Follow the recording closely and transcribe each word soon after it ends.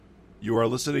You are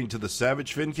listening to the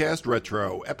Savage FINcast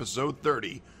Retro, Episode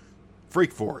 30,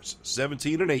 Freak Force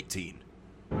 17 and 18.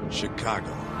 Chicago.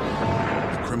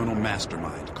 The criminal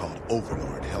mastermind called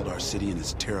Overlord held our city in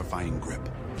his terrifying grip.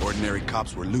 Ordinary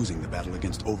cops were losing the battle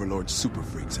against Overlord's super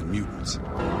freaks and mutants.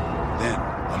 Then,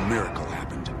 a miracle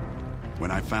happened. When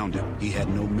I found him, he had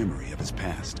no memory of his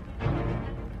past.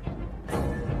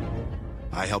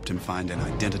 I helped him find an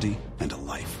identity and a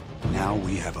life. Now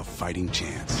we have a fighting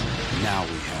chance. Now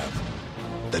we have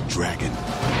the Dragon.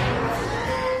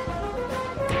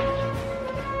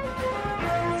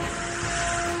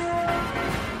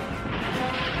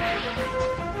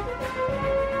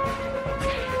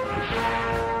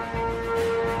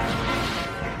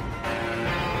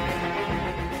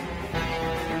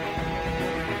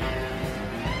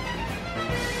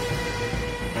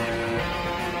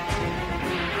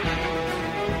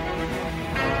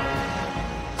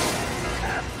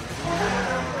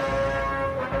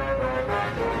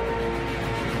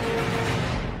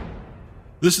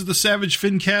 This is the Savage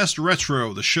FINcast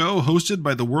Retro, the show hosted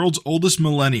by the world's oldest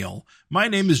millennial. My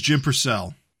name is Jim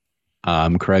Purcell.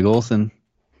 I'm Craig Olson.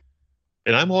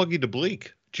 And I'm Augie DeBleek,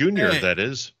 Jr., Hey. that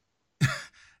is.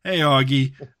 Hey,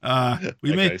 Augie.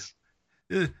 Guys.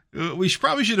 We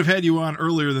probably should have had you on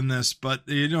earlier than this, but,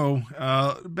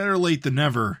 better late than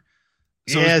never.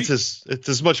 So Yeah, it's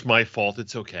as much my fault.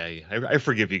 It's okay. I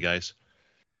forgive you guys.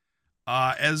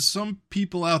 As some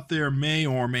people out there may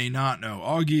or may not know,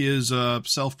 Augie is a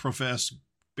self-professed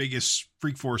biggest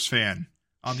Freak Force fan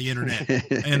on the internet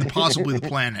and possibly the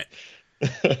planet.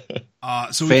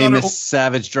 So famous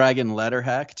Savage Dragon letter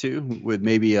hack too, with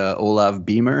maybe Olav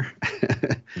Beamer.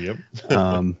 Yep.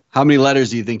 How many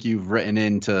letters do you think you've written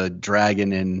into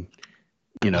Dragon and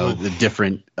the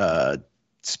different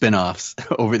spin-offs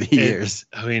over the years?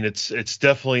 I mean, it's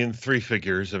definitely in three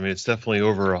figures. I mean, it's definitely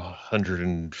over 100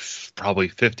 and probably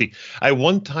 50. I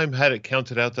one time had it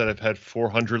counted out that I've had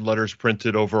 400 letters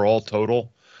printed overall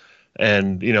total.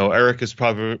 And, Eric is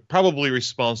probably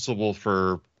responsible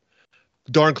for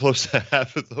darn close to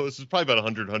half of those. It's probably about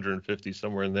 100, 150,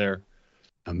 somewhere in there.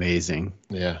 Amazing.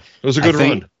 Yeah. It was a good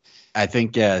run. I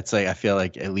think, it's like, I feel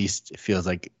like at least it feels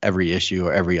like every issue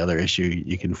or every other issue,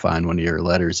 you can find one of your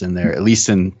letters in there, at least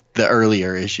in the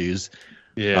earlier issues.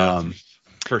 Yeah.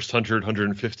 First 100,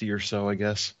 150 or so, I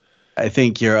guess. I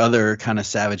think your other kind of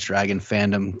Savage Dragon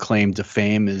fandom claim to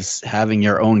fame is having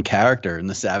your own character in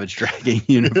the Savage Dragon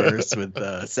universe with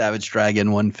Savage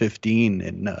Dragon 115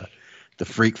 and the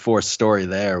Freak Force story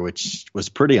there, which was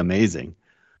pretty amazing.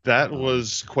 That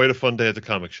was quite a fun day at the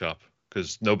comic shop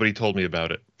because nobody told me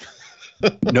about it.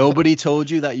 Nobody told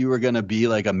you that you were going to be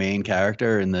like a main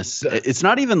character in this. It's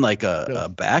not even like a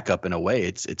backup in a way.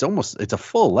 It's a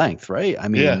full length, right? I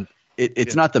mean, Yeah.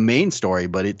 It's not the main story,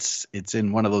 but it's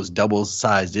in one of those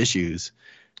double-sized issues.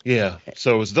 Yeah.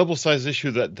 So it was a double-sized issue.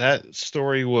 That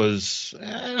story was,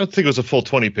 I don't think it was a full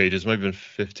 20 pages. Maybe been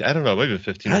 15. I don't know. Maybe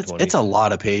 15 or 20. It's a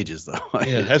lot of pages, though.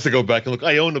 Yeah, I have to go back and look.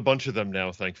 I own a bunch of them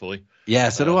now, thankfully. Yeah,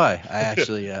 so do I. I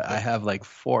actually I have like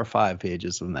 4 or 5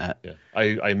 pages from that. Yeah.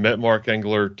 I met Mark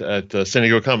Engler at San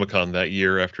Diego Comic-Con that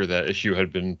year after that issue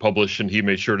had been published, and he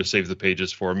made sure to save the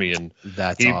pages for me. And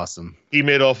That's awesome. He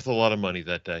made off with a lot of money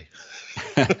that day.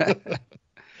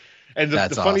 And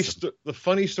the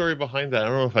funny story behind that, I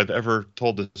don't know if I've ever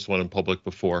told this one in public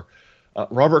before.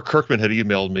 Robert Kirkman had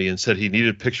emailed me and said he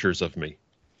needed pictures of me.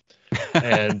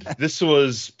 And this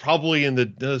would probably be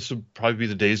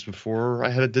the days before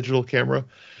I had a digital camera.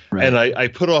 Right. And I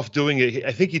put off doing it.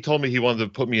 I think he told me he wanted to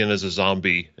put me in as a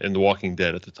zombie in The Walking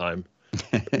Dead at the time.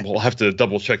 We'll have to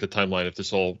double check the timeline if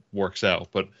this all works out.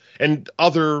 And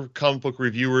other comic book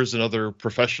reviewers and other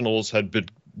professionals had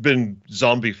been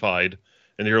zombified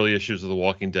in the early issues of The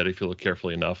Walking Dead, if you look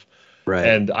carefully enough. Right.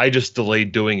 And I just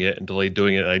delayed doing it, and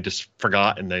I just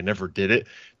forgot, and I never did it.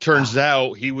 Turns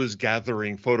out he was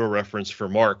gathering photo reference for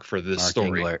Mark for this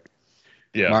story. Englert.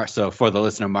 Yeah. So for the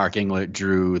listener, Mark Englert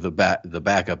drew the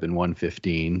backup in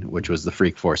 115, which was the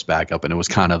Freak Force backup, and it was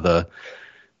kind of the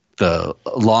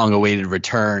long-awaited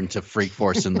return to Freak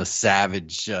Force in the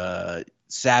Savage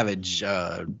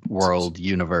world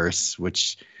universe,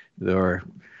 which there were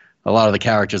a lot of the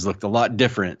characters looked a lot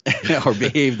different or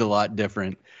behaved a lot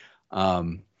different.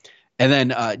 And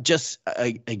then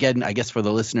again, I guess for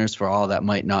the listeners, for all that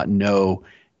might not know,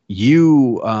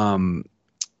 you ran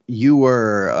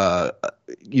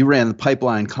the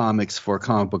Pipeline Comics for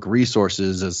Comic Book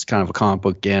Resources as kind of a comic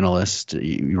book analyst.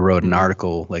 You wrote an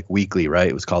article like weekly, right?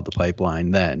 It was called The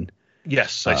Pipeline then.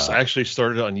 Yes, I actually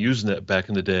started on Usenet back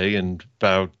in the day, and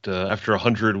about after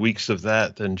 100 weeks of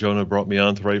that, then Jonah brought me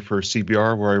on to write for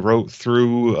CBR, where I wrote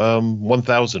through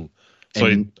 1,000. So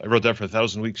I wrote that for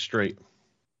 1,000 weeks straight.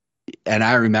 and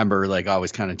I remember like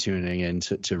always kind of tuning in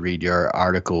to read your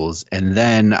articles. And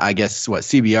then I guess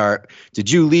CBR,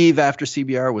 did you leave after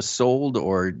CBR was sold,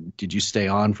 or did you stay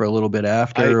on for a little bit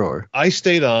after? I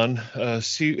stayed on.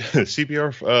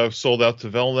 CBR sold out to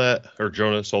Velnet, or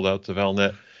Jonah sold out to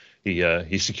Velnet.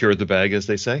 He secured the bag, as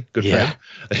they say. Good for him.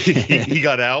 He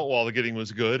got out while the getting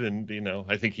was good, and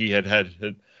I think he had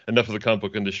enough of the comic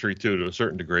book industry too, to a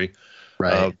certain degree.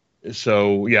 Right.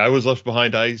 So I was left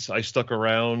behind. I stuck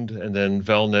around, and then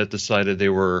Velnet decided they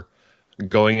were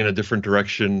going in a different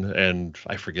direction, and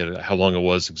I forget how long it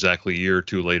was exactly, a year or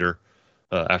two later,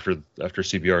 after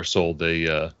CBR sold,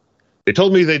 they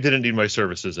told me they didn't need my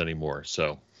services anymore.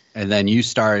 So. And then you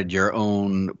started your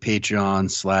own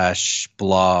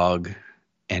Patreon/blog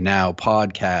and now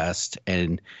podcast,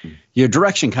 and your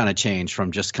direction kind of changed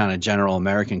from just kind of general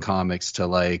American comics to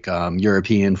like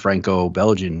European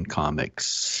Franco-Belgian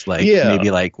comics, maybe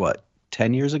like what,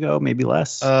 10 years ago, maybe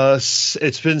less?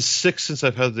 It's been 6 since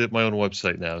I've had my own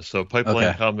website now. So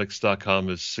pipelinecomics.com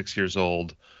is 6 years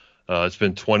old. It's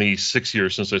been 26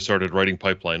 years since I started writing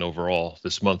Pipeline overall,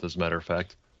 this month, as a matter of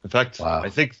fact. In fact, wow. I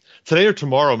think today or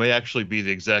tomorrow may actually be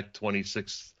the exact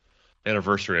 26th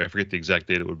anniversary. I forget the exact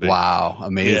date it would be. Wow,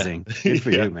 amazing. Yeah. Good for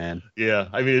you, man. Yeah,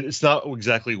 I mean, it's not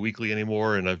exactly weekly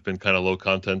anymore, and I've been kind of low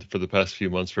content for the past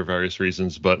few months for various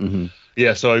reasons. But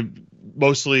so I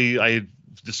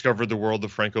discovered the world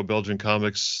of Franco-Belgian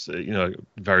comics,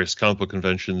 various comic book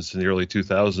conventions in the early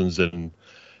 2000s, and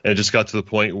it just got to the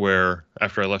point where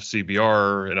after I left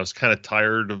CBR, and I was kind of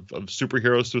tired of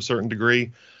superheroes to a certain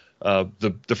degree.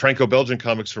 The Franco-Belgian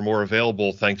comics were more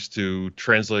available thanks to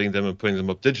translating them and putting them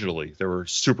up digitally. They were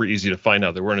super easy to find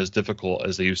out. They weren't as difficult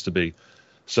as they used to be.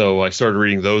 So I started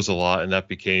reading those a lot, and that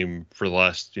became, for the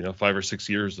last 5 or 6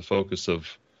 years, the focus of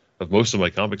most of my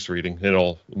comics reading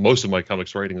and most of my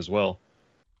comics writing as well.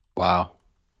 Wow.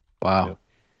 Yeah.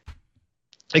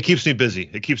 It keeps me busy.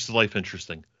 It keeps the life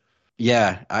interesting.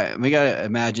 Yeah, we gotta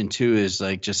imagine too is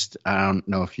like just, I don't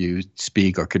know if you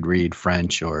speak or could read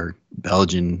French or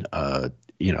Belgian.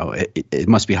 It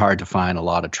must be hard to find a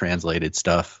lot of translated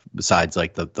stuff besides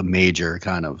like the major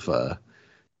kind of the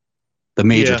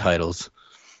major titles.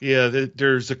 Yeah,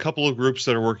 there's a couple of groups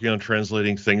that are working on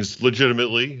translating things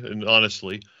legitimately and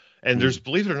honestly. And there's,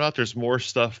 believe it or not, there's more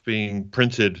stuff being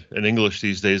printed in English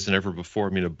these days than ever before. I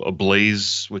mean, a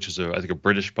Blaze, which is I think a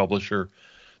British publisher.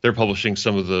 They're publishing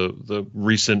some of the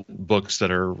recent books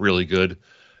that are really good.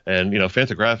 And,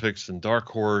 Fantagraphics and Dark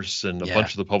Horse and a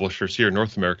bunch of the publishers here in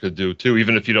North America do too,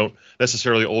 even if you don't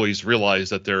necessarily always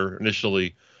realize that they're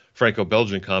initially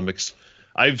Franco-Belgian comics.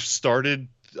 I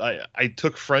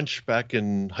took French back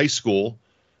in high school.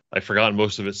 I've forgotten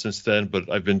most of it since then,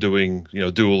 but I've been doing,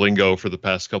 Duolingo for the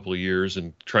past couple of years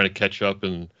and trying to catch up.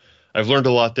 And I've learned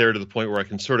a lot there to the point where I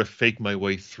can sort of fake my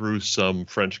way through some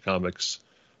French comics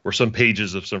or some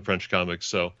pages of some French comics.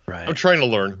 So I'm trying to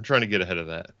learn. I'm trying to get ahead of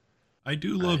that. I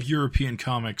do love European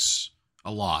comics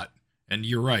a lot. And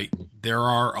you're right. There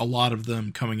are a lot of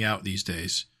them coming out these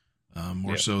days,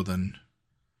 more so than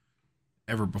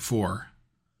ever before.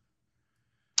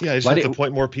 Yeah, I just have to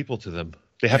point more people to them.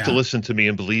 They have to listen to me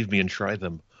and believe me and try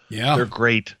them. Yeah. They're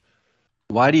great.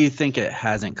 Why do you think it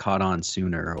hasn't caught on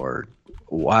sooner, or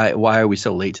why are we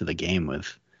so late to the game with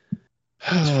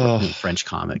French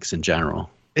comics in general?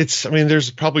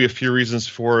 There's probably a few reasons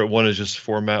for it. One is just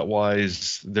format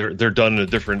wise. They're done in a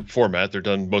different format. They're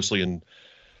done mostly in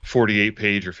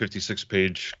 48-page or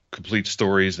 56-page complete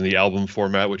stories in the album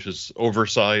format, which is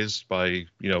oversized by,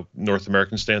 North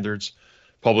American standards.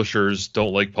 Publishers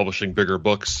don't like publishing bigger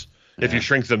books. Yeah. If you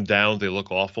shrink them down, they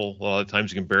look awful. A lot of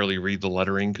times you can barely read the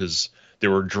lettering because they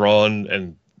were drawn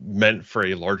and meant for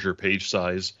a larger page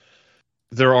size.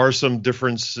 There are some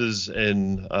differences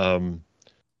in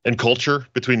culture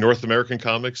between North American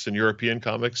comics and European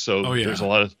comics. So there's a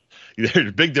lot of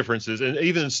big differences. And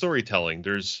even in storytelling,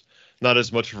 there's not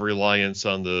as much of a reliance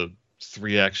on the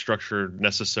 3-act structure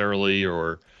necessarily,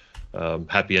 or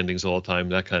happy endings all the time,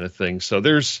 that kind of thing. So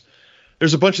there's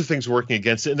a bunch of things working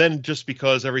against it. And then just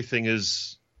because everything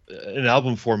is an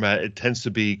album format, it tends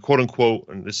to be, quote unquote,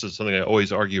 and this is something I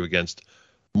always argue against,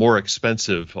 more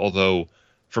expensive. Although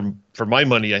for my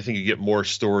money, I think you get more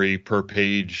story per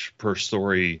page, per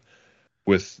story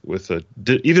with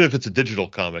even if it's a digital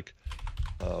comic,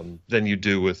 than you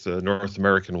do with a North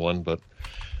American one. But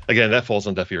again, that falls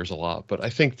on deaf ears a lot. But I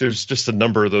think there's just a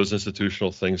number of those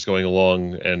institutional things going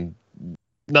along, and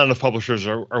not enough publishers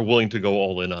are willing to go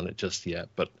all in on it just yet.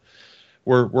 But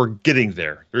we're getting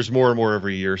there. There's more and more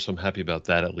every year, so I'm happy about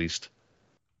that at least.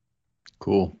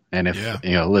 Cool. And if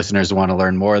listeners want to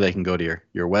learn more, they can go to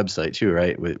your website too,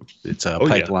 right? It's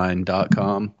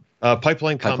pipeline.com.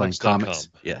 PipelineComics.com. Comics.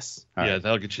 Yes. All yeah, right.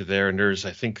 that'll get you there. And there's,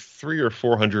 I think, 300 or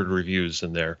 400 reviews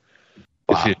in there.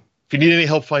 Wow. If you need any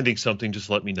help finding something, just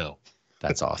let me know.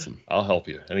 That's awesome. I'll help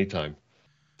you anytime.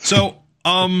 So,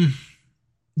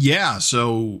 yeah.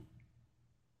 So,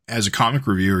 as a comic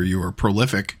reviewer, you are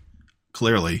prolific,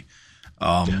 clearly.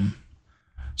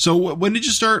 So when did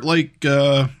you start? Let's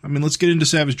get into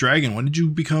Savage Dragon. When did you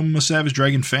become a Savage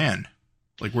Dragon fan?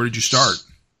 Like, where did you start?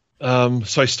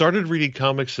 So I started reading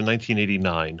comics in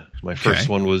 1989. My first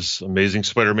one was Amazing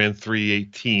Spider-Man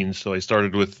 318. So I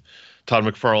started with Todd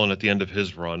McFarlane at the end of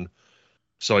his run.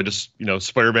 So I just,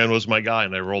 Spider-Man was my guy,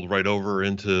 and I rolled right over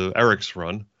into Eric's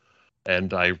run,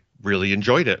 and I really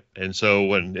enjoyed it. And so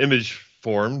when Image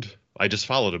formed, I just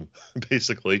followed him,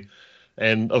 basically.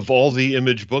 And of all the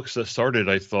Image books that started,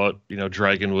 I thought,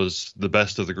 Dragon was the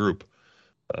best of the group,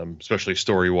 especially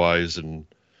story-wise and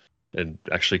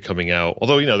actually coming out.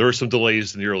 Although, there were some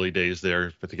delays in the early days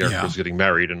there, but the character was getting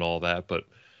married and all that. But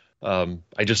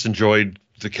I just enjoyed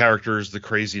the characters, the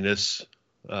craziness,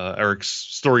 Eric's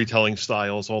storytelling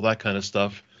styles, all that kind of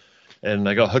stuff. And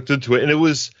I got hooked into it. And it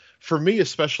was, for me,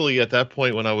 especially at that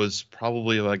point when I was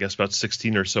probably, I guess, about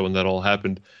 16 or so when that all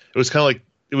happened, it was kind of like,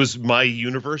 it was my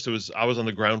universe. I was on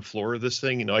the ground floor of this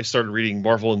thing. I started reading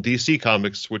Marvel and DC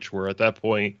comics, which were at that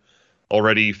point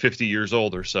already 50 years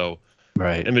old or so.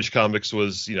 Right. Image Comics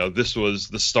was, this was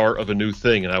the start of a new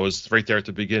thing. And I was right there at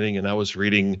the beginning, and I was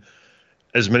reading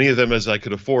as many of them as I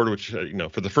could afford, which,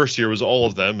 for the first year was all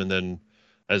of them. And then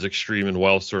as Extreme and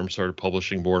Wildstorm started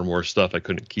publishing more and more stuff, I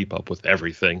couldn't keep up with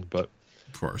everything. But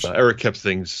Of course. Eric kept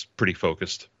things pretty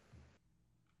focused.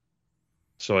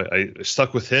 So I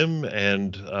stuck with him,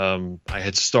 and I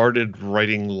had started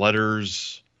writing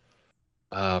letters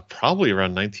probably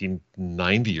around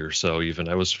 1990 or so even.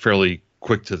 I was fairly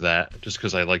quick to that just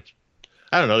because I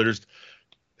don't know,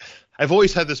 I've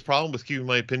always had this problem with keeping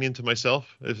my opinion to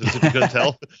myself, if you can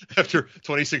tell, after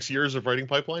 26 years of writing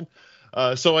Pipeline.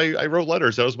 So I wrote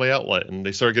letters. That was my outlet, and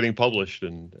they started getting published,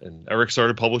 and Eric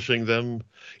started publishing them.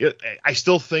 Yeah, I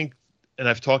still think, and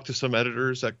I've talked to some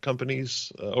editors at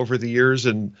companies over the years,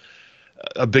 and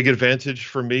a big advantage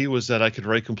for me was that I could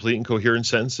write complete and coherent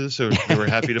sentences, so they were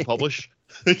happy to publish.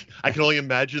 I can only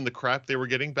imagine the crap they were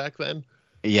getting back then.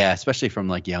 Yeah, especially from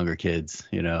younger kids,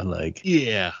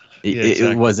 Yeah.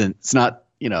 It wasn't, it's not,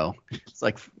 it's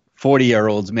like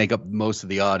 40-year-olds make up most of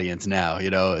the audience now,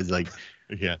 it's like,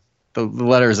 yeah, the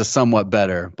letters are somewhat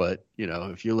better, but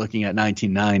if you're looking at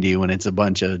 1990 when it's a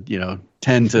bunch of,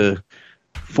 10 to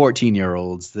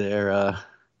 14-year-olds, they're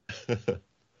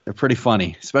pretty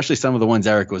funny, especially some of the ones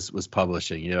Eric was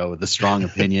publishing, with the strong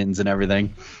opinions and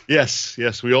everything. Yes.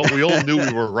 We all knew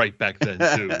we were right back then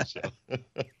too. So.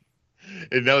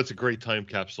 And now it's a great time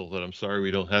capsule that I'm sorry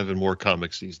we don't have in more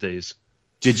comics these days.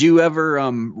 Did you ever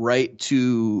write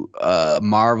to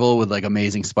Marvel with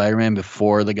Amazing Spider-Man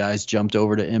before the guys jumped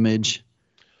over to Image?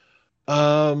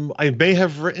 I may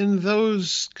have written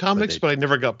those comics, but I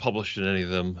never got published in any of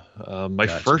them. My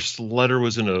first letter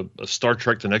was in a Star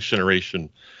Trek: The Next Generation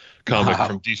comic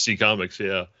from DC Comics,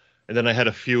 yeah. And then I had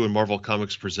a few in Marvel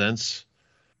Comics Presents.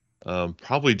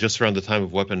 Probably just around the time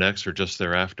of Weapon X or just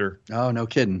thereafter. Oh, no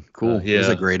kidding! Cool. Yeah. Those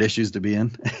are great issues to be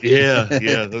in. yeah.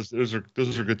 Those are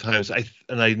good times.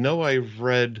 I know I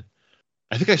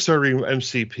think I started reading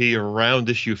MCP around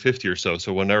issue 50 or so.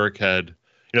 So when Eric had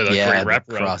that great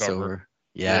wraparound cover.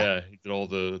 Yeah, he did all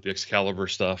the Excalibur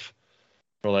stuff,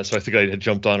 all that. So I think I had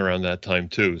jumped on around that time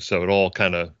too. So it all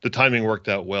the timing worked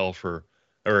out well for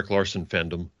Eric Larson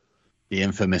fandom. The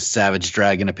infamous Savage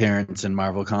Dragon appearance in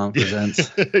Marvel Comics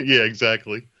Presents. Yeah,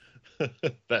 exactly.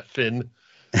 That Finn.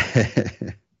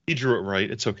 He drew it right.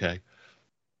 It's okay.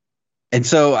 And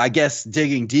so I guess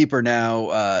digging deeper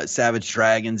now, Savage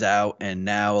Dragon's out, and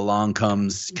now along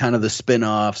comes kind of the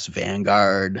spin-offs,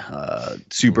 Vanguard,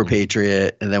 Super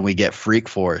Patriot, and then we get Freak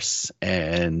Force.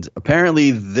 And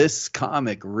apparently this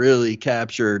comic really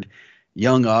captured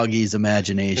young Augie's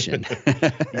imagination.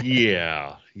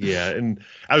 Yeah. And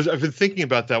I've been thinking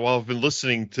about that while I've been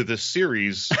listening to this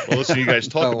series, listening to you guys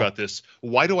talk about this.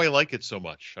 Why do I like it so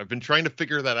much? I've been trying to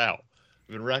figure that out.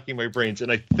 I've been racking my brains, and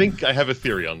I think I have a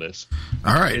theory on this.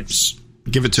 All right.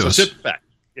 Give it to us. Sit back.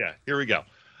 Yeah, here we go.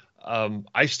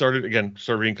 I started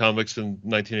reading comics in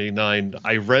 1989.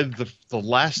 I read the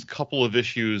last couple of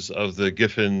issues of the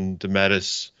Giffen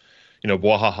DeMatteis,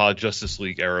 Bwahaha Justice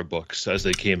League era books as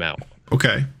they came out.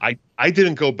 Okay. I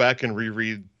didn't go back and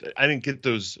reread. I didn't get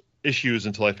those issues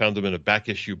until I found them in a back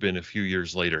issue bin a few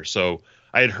years later. So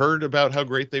I had heard about how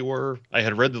great they were. I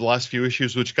had read the last few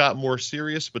issues, which got more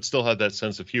serious, but still had that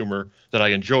sense of humor that I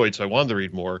enjoyed. So I wanted to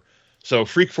read more. So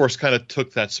Freak Force kind of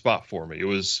took that spot for me. It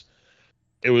was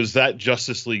it was that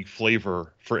Justice League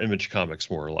flavor for Image Comics,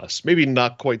 more or less. Maybe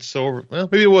not quite so. Well,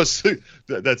 maybe it was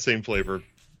that same flavor.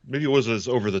 Maybe it was as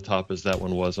over the top as that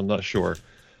one was. I'm not sure.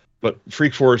 But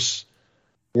Freak Force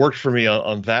worked for me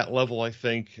on that level, I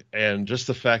think. And just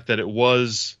the fact that it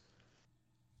was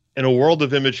in a world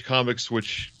of Image Comics,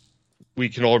 which we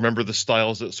can all remember the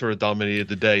styles that sort of dominated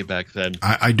the day back then.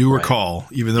 I do recall,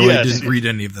 even though I didn't read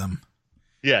any of them.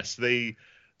 Yes, there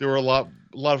were a lot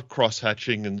of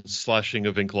cross-hatching and slashing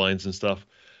of ink lines and stuff.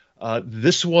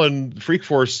 This one, Freak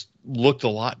Force, looked a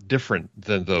lot different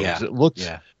than those.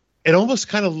 Yeah. It almost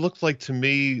kind of looked like, to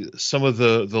me, some of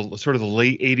the sort of the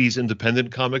late 80s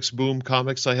independent comics boom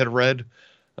comics I had read.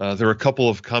 There were a couple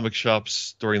of comic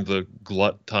shops during the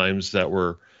glut times that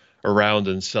were around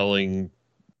and selling,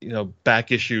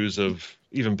 back issues of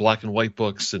even black and white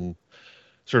books and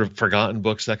sort of forgotten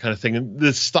books, that kind of thing. And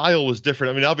the style was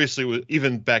different. I mean, obviously,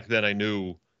 even back then, I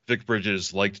knew Vic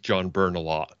Bridges liked John Byrne a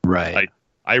lot. Right.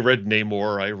 I read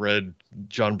Namor. I read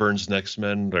John Byrne's Next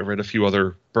Men. I read a few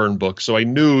other Byrne books. So I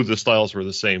knew the styles were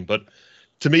the same. But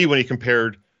to me, when he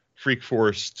compared Freak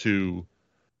Force to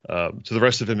the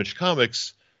rest of Image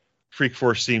Comics, Freak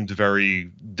Force seemed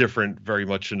very different, very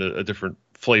much in a different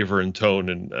flavor and tone.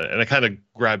 And I kind of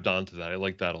grabbed onto that. I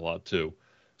liked that a lot, too.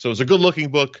 So it was a good-looking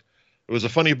book. It was a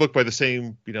funny book by the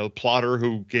same, plotter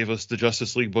who gave us the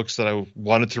Justice League books that I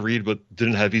wanted to read but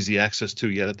didn't have easy access to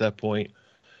yet at that point.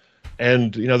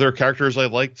 And, there are characters I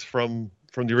liked from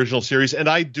the original series, and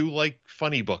I do like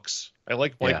funny books. I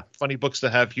like funny books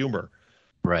that have humor.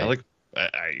 Right.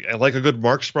 I like a good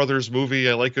Marx Brothers movie.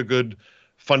 I like a good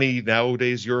funny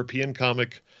nowadays European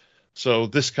comic. So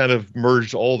this kind of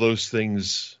merged all those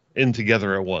things in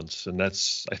together at once, and I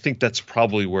think that's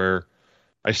probably where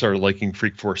I started liking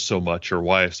Freak Force so much, or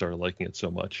why I started liking it so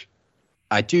much.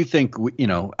 I do think,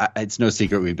 it's no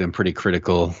secret we've been pretty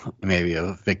critical, maybe,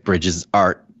 of Vic Bridges'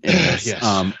 art in this. Yes.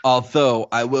 Although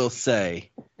I will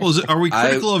say, well, are we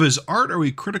critical of his art? Or are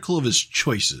we critical of his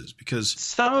choices? Because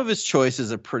some of his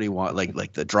choices are pretty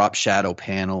like the drop shadow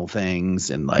panel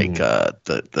things, and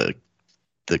the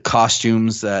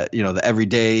costumes that the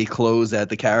everyday clothes that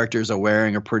the characters are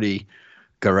wearing are pretty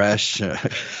garish.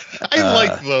 I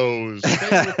like those.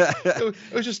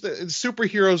 It was just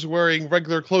superheroes wearing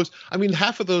regular clothes. I mean,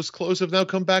 half of those clothes have now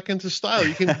come back into style.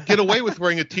 You can get away with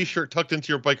wearing a t-shirt tucked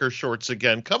into your biker shorts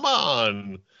again. Come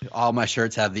on. All my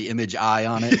shirts have the image eye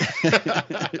on it.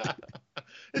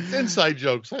 It's inside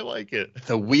jokes. I like it.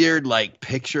 The weird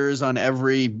pictures on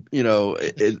every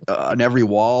on every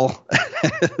wall.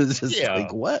 It's just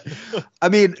like, what? I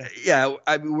mean,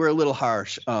 we're a little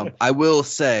harsh. I will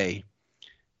say,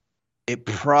 it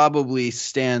probably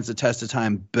stands the test of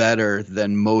time better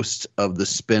than most of the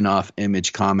spin-off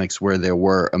Image comics, where there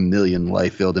were a million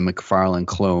Liefeld and McFarlane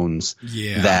clones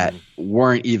that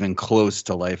weren't even close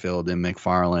to Liefeld and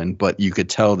McFarlane, but you could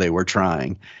tell they were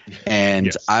trying. And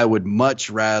yes. I would much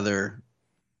rather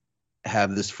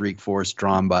have this Freak Force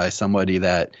drawn by somebody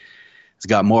that has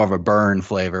got more of a Byrne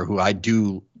flavor, who I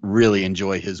do really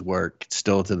enjoy his work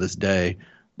still to this day.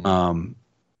 Somebody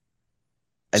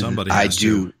has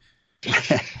to.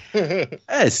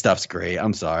 His stuff's great.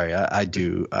 I'm sorry. I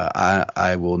do.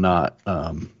 I will not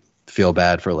feel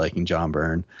bad for liking John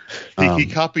Byrne. He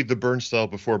copied the Byrne style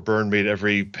before Byrne made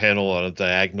every panel on a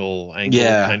diagonal angle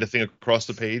kind of thing across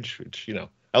the page, which,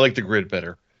 I like the grid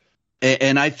better.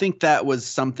 And I think that was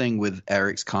something with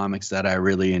Eric's comics that I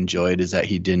really enjoyed, is that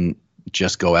he didn't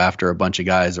just go after a bunch of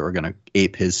guys that were going to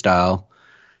ape his style.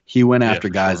 He went after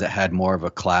guys that had more of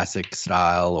a classic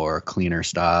style or a cleaner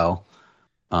style.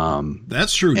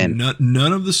 That's true. And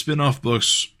none of the spin-off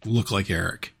books look like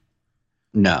Eric.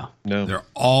 No. They're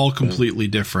all completely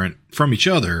different from each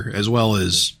other, as well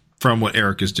as from what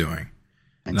Eric is doing.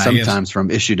 And sometimes from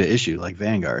issue to issue, like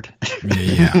Vanguard.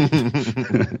 Yeah.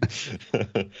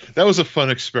 That was a fun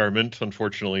experiment.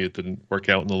 Unfortunately, it didn't work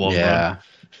out in the long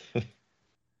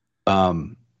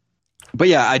run. But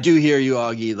yeah, I do hear you,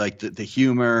 Augie, like the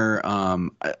humor.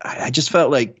 I just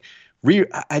felt like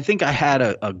I think I had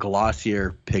a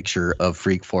glossier picture of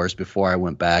Freak Force before I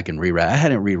went back and reread. I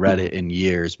hadn't reread it in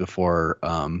years before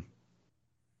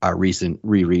our recent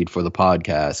reread for the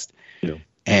podcast. Yeah.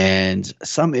 And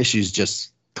some issues just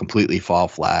completely fall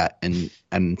flat, and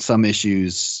some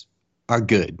issues are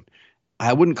good.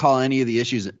 I wouldn't call any of the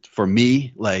issues for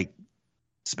me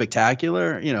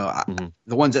spectacular.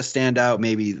 The ones that stand out,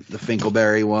 maybe the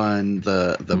Finkelberry one,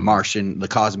 the Martian, the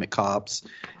Cosmic Cops.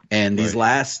 And these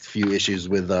last few issues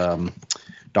with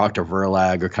Dr.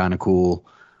 Verlag are kind of cool.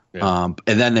 Yeah.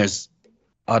 And then there's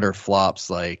utter flops,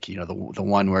 like, the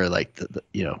one where the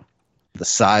the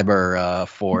cyber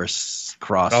force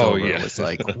crossover. Oh, yeah. Was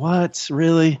like, what,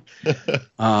 really?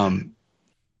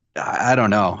 I don't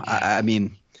know. I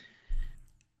mean,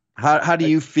 how do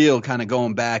you feel kind of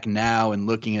going back now and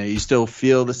looking at it? You still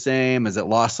feel the same? Has it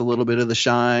lost a little bit of the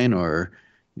shine, or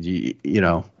you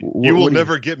know? You will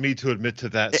never get me to admit to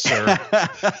that, sir.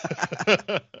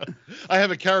 I have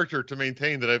a character to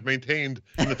maintain that I've maintained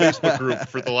in the Facebook group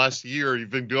for the last year. You've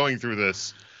been going through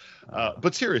this.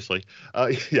 But seriously,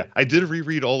 yeah, I did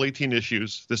reread all 18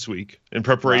 issues this week in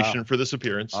preparation for this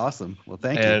appearance. Awesome. Well,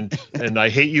 thank you. And I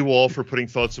hate you all for putting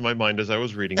thoughts in my mind as I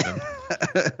was reading them.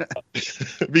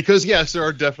 Because, yes, there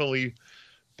are definitely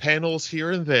panels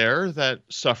here and there that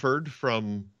suffered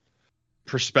from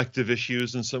perspective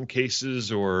issues in some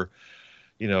cases, or,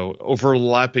 you know,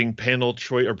 overlapping panel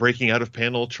choice or breaking out of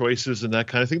panel choices and that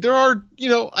kind of thing. There are, you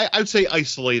know, I'd say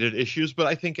isolated issues, but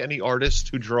I think any artist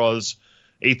who draws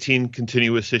 18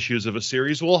 continuous issues of a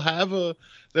series will have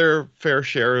their fair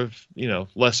share of, you know,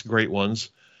 less great ones.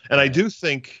 And I do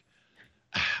think,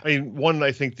 I mean, one,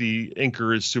 I think the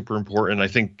inker is super important. I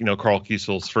think, you know, Carl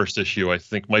Kiesel's first issue, I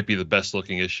think, might be the best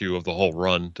looking issue of the whole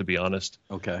run, to be honest.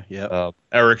 Okay, yeah.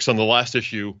 Eric's on the last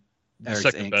issue, the Eric's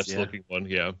second best looking one,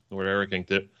 where Eric inked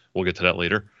it. We'll get to that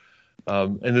later.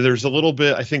 And then there's a little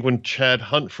bit, I think when Chad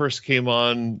Hunt first came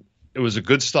on, it was a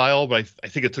good style, but I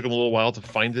think it took him a little while to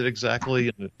find it exactly.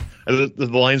 And the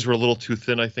lines were a little too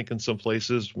thin, I think, in some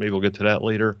places. Maybe we'll get to that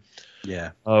later.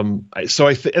 Yeah. I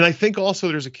think also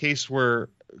there's a case where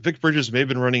Vic Bridges may have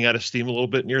been running out of steam a little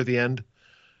bit near the end.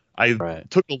 I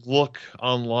took a look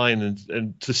online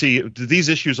and to see, did these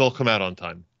issues all come out on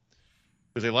time?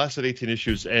 Because they lasted 18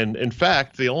 issues. And in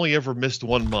fact, they only ever missed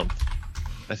 1 month.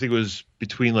 I think it was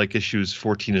between like issues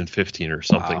 14 and 15 or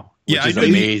something. Wow. Which is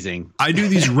amazing. I do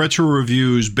these retro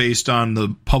reviews based on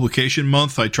the publication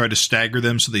month. I try to stagger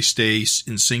them so they stay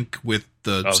in sync with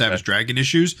the Savage Dragon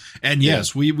issues. And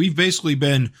yes, we've basically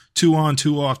been 2 on,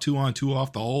 2 off, 2 on, 2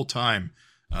 off the whole time.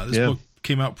 This book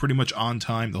came out pretty much on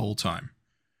time the whole time.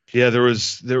 Yeah, there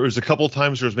was a couple of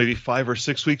times there was maybe 5 or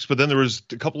 6 weeks, but then there was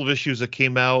a couple of issues that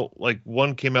came out, like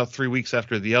one came out 3 weeks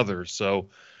after the other. So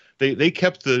they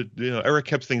kept Eric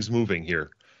kept things moving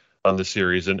here on the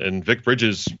series, and Vic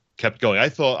Bridges kept going.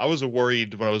 I was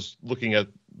worried when I was looking at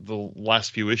the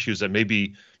last few issues that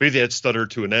maybe they had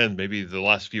stuttered to an end. Maybe the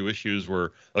last few issues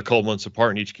were a couple months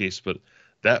apart in each case, but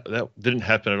that didn't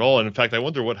happen at all. And in fact, I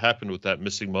wonder what happened with that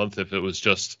missing month, if it was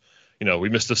just, you know,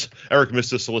 Eric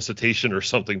missed a solicitation or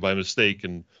something by mistake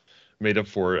and made up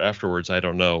for it afterwards. I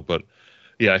don't know. But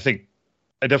yeah,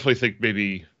 I definitely think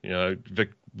maybe, you know,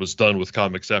 Vic was done with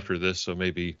comics after this, so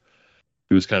maybe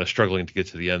he was kind of struggling to get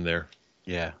to the end there.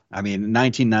 Yeah. I mean,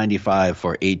 1995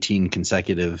 for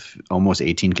almost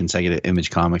 18 consecutive Image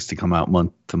comics to come out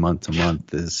month to month to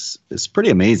month is pretty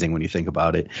amazing when you think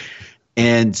about it.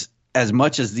 And as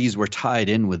much as these were tied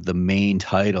in with the main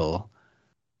title,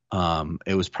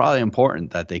 it was probably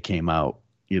important that they came out,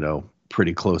 you know,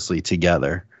 pretty closely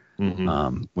together.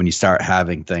 Mm-hmm. When you start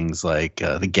having things like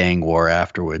the gang war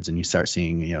afterwards, and you start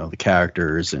seeing, you know, the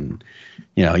characters, and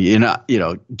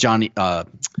Johnny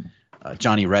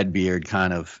Redbeard,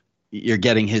 kind of, you're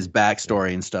getting his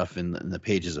backstory and stuff in the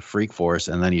pages of Freak Force,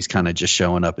 and then he's kind of just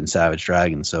showing up in Savage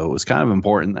Dragon. So it was kind of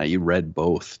important that you read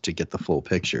both to get the full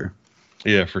picture.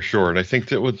 Yeah, for sure. And I think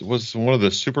that was one of the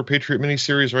Super Patriot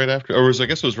miniseries right after, or I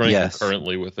guess it was running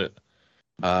concurrently with it.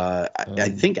 I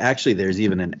think actually there's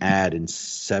even an ad in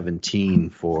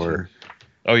 17 for.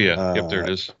 Oh yeah, yep, there it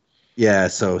is. Yeah,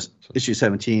 so issue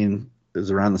 17 is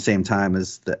around the same time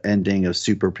as the ending of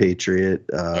Super Patriot.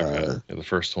 Yeah, the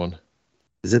first one.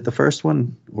 Is it the first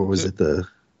one, or was it the?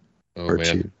 Oh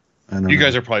man, you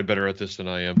guys are probably better at this than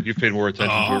I am. You've paid more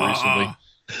attention to it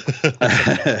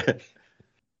recently.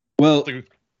 Well,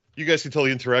 you guys can tell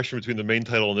the interaction between the main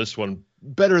title and this one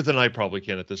better than I probably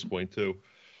can at this point too.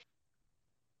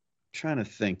 Trying to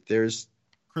think. There's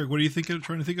Craig. What are you thinking?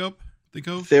 Trying to think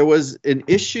of? There was an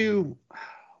issue.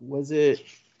 Was it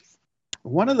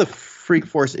one of the Freak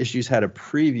Force issues had a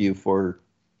preview for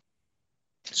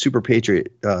Super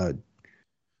Patriot?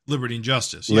 Liberty and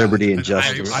Justice. Liberty and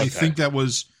Justice. I think that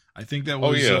was.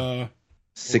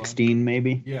 16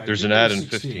 maybe. Yeah. There's an ad in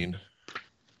 15.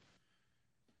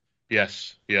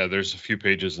 Yes. Yeah. There's a few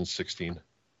pages in 16.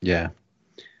 Yeah.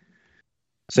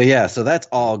 So that's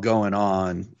all going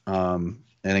on. And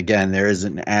again, there is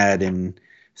an ad in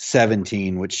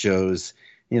 17 which shows,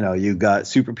 you know, you've got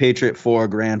Super Patriot 4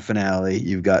 grand finale,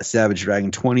 you've got Savage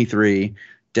Dragon 23,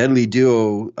 Deadly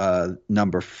Duo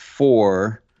number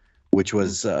 4, which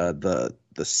was the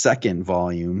second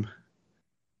volume,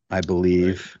 I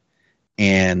believe,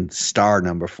 and Star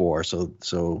number 4.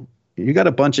 So you got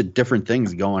a bunch of different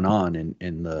things going on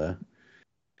in the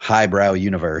highbrow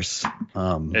universe.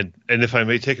 And if I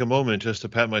may take a moment just to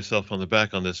pat myself on the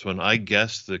back on this one, I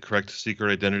guessed the correct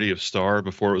secret identity of Star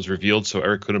before it was revealed, so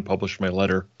Eric couldn't publish my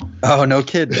letter. Oh, no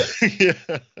kidding.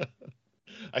 Yeah.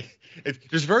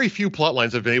 There's very few plot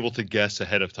lines I've been able to guess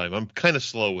ahead of time. I'm kind of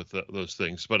slow with those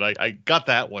things, but I got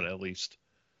that one at least.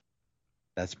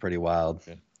 That's pretty wild.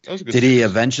 Yeah. That was a good Did he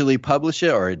series. eventually publish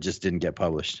it, or it just didn't get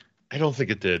published? I don't think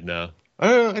it did, no.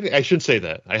 I shouldn't say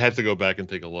that. I had to go back and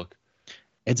take a look.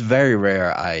 It's very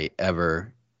rare I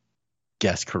ever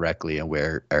guess correctly on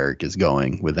where Eric is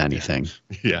going with anything.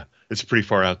 Yeah, it's pretty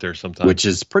far out there sometimes. Which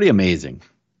is pretty amazing.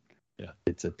 Yeah.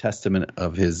 It's a testament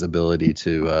of his ability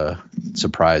to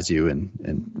surprise you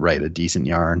and write a decent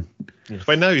yarn.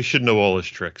 By now, you should know all his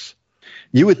tricks.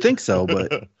 You would think so,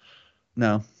 but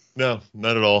no. No,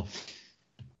 not at all.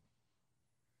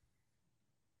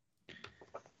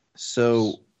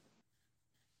 So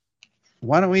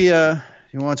why don't we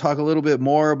you want to talk a little bit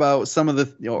more about some of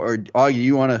the, or Augie,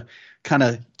 you want to kind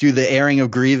of do the airing of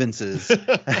grievances?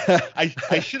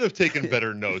 I should have taken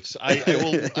better notes. I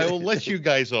will let you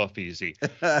guys off easy.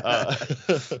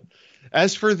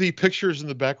 As for the pictures in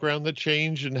the background that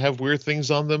change and have weird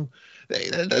things on them,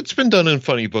 that's been done in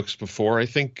funny books before. I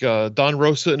think Don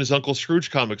Rosa and his Uncle Scrooge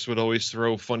comics would always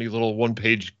throw funny little one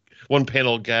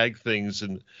panel gag things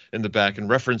in the back and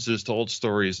references to old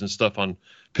stories and stuff on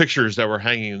pictures that were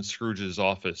hanging in Scrooge's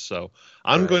office. So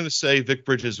I'm going to say Vic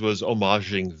Bridges was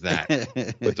homaging that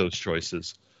with those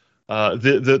choices.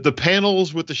 The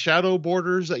panels with the shadow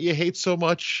borders that you hate so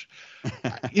much,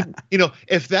 you know,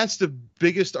 if that's the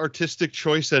biggest artistic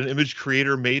choice that an image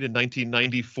creator made in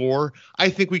 1994, I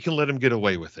think we can let him get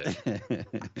away with it,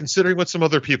 considering what some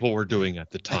other people were doing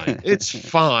at the time. It's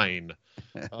fine.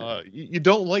 You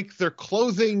don't like their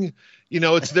clothing, you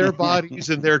know, it's their bodies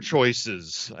and their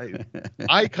choices.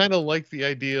 I kind of like the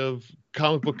idea of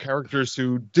comic book characters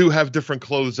who do have different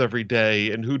clothes every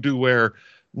day and who do wear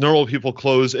normal people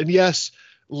clothes. And yes,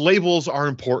 labels are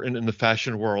important in the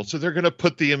fashion world, so they're going to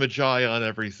put the image eye on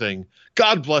everything.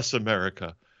 God bless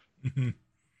America.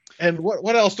 And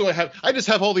what else do I have? I just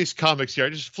have all these comics here. I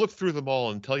just flip through them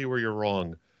all and tell you where you're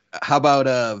wrong. How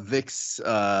about Vic's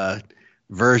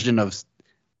version of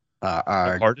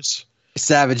our artist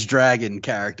Savage Dragon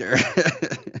character?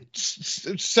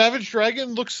 Savage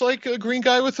Dragon looks like a green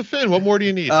guy with a fin. What more do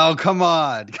you need? Oh, come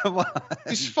on.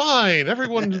 He's fine.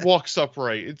 Everyone walks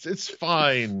upright. It's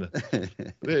fine.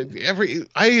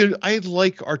 I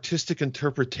like artistic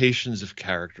interpretations of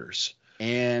characters.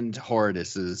 And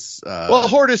Hortus is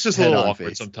Hortus is a little awkward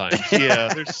face. Sometimes.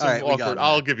 Yeah, there's some right, awkward.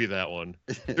 I'll give you that one.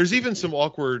 There's even some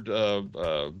awkward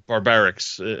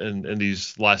barbarics in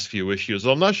these last few issues.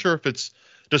 I'm not sure if it's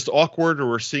just awkward or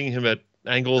we're seeing him at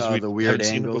angles we haven't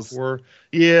seen him before.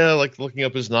 Yeah, like looking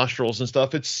up his nostrils and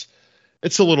stuff. It's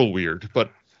a little weird,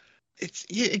 but it's,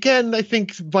 again, I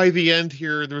think by the end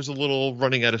here there's a little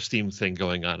running out of steam thing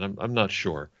going on. I'm not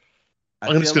sure.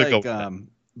 I'm just gonna go.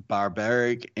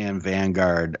 Barbaric and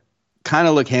Vanguard kind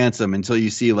of look handsome until you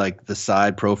see like the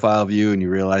side profile view and you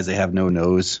realize they have no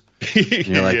nose. And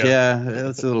you're like, yeah,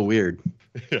 that's a little weird.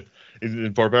 Yeah.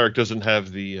 And Barbaric doesn't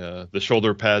have the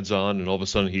shoulder pads on, and all of a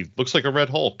sudden he looks like a Red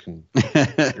Hulk. And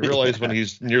you realize when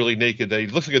he's nearly naked that he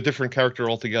looks like a different character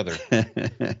altogether.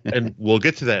 And we'll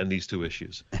get to that in these two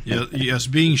issues. Yeah, yes,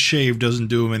 being shaved doesn't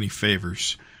do him any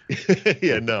favors.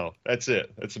 Yeah, no, that's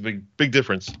it. That's a big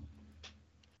difference.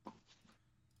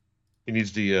 He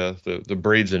needs the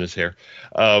braids in his hair.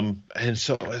 And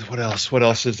so what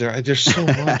else is there? There's so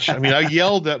much. I mean, I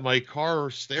yelled at my car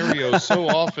stereo so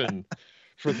often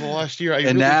for the last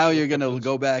year. Now you're going to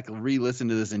go back and re-listen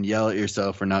to this and yell at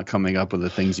yourself for not coming up with the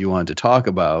things you wanted to talk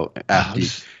about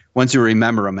once you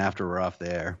remember them after we're off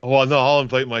the air. Well, no, I'll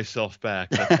invite myself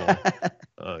back. That's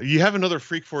all. You have another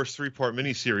Freak Force 3-part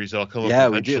miniseries that'll come up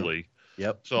eventually. We do.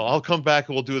 Yep. So I'll come back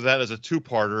and we'll do that as a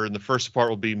 2-parter, and the first part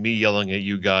will be me yelling at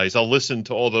you guys. I'll listen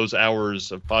to all those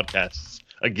hours of podcasts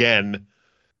again,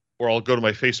 or I'll go to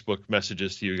my Facebook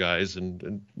messages to you guys,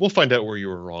 and we'll find out where you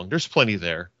were wrong. There's plenty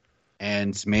there.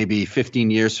 And maybe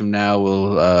 15 years from now,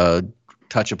 we'll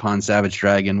touch upon Savage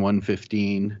Dragon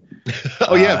 115.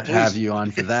 Oh, yeah, please. Have you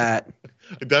on for that.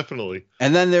 Definitely.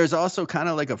 And then there's also kind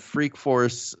of like a Freak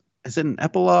Force. Is it an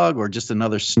epilogue or just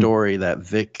another story that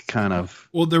Vic kind of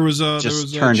there was a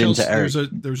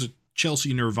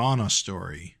Chelsea Nirvana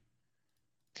story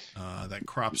that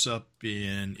crops up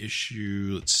in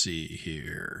issue, let's see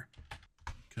here,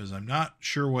 because I'm not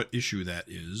sure what issue that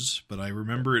is, but I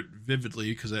remember it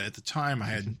vividly because at the time I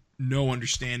had no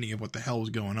understanding of what the hell was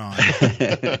going on.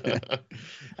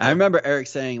 I remember Eric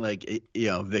saying, like,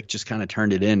 Vic just kind of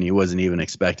turned it in. He wasn't even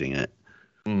expecting it.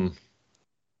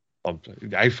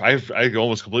 I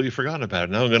almost completely forgotten about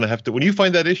it. Now I'm going to have to. When you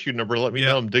find that issue number, let me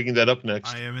know. I'm digging that up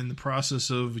next. I am in the process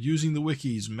of using the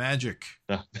wiki's magic.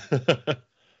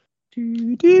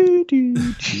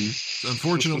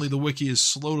 Unfortunately, the wiki is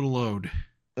slow to load.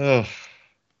 Oh,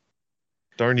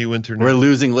 darn you, internet! We're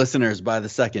losing listeners by the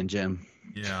second, Jim.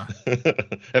 Yeah.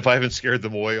 If I haven't scared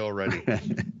them away already.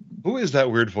 Who is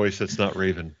that weird voice that's not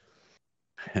Raven?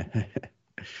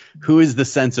 Who is the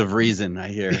sense of reason, I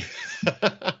hear?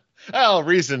 Well,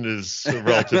 reason is a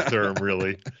relative term,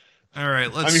 really. All right,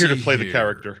 I'm here to play the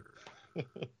character.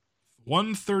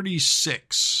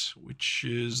 136, which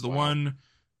is the one...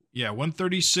 Yeah,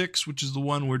 136, which is the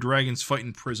one where dragons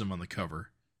fighting Prism on the cover.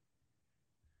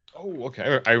 Oh,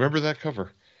 okay. I remember that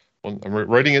cover. I'm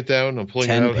writing it down. I'm pulling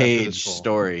it out. 10-page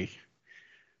story.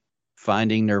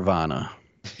 Finding Nirvana.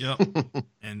 Yep.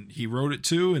 And he wrote it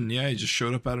too, and he just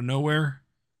showed up out of nowhere,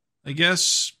 I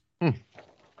guess.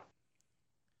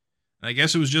 I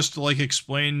guess it was just to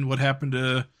explain what happened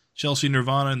to Chelsea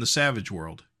Nirvana in the Savage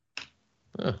world.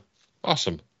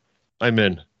 Awesome. I'm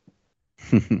in.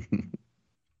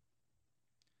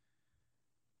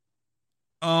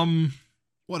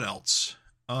 What else?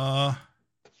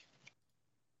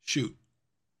 Shoot.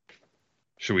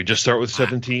 Should we just start with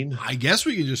 17? I guess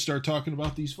we can just start talking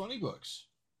about these funny books.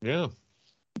 Yeah.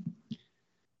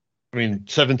 I mean,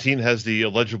 17 has the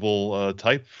illegible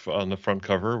type on the front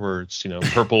cover where it's,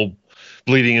 purple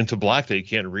bleeding into black that you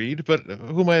can't read, but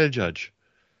who am I to judge?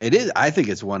 It is. I think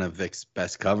it's one of Vic's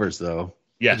best covers, though.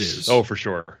 Yes. It is. Oh, for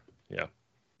sure. Yeah.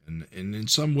 And in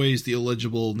some ways, the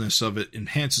illegibleness of it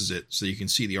enhances it so you can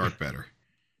see the art better.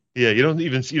 Yeah, you don't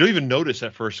even notice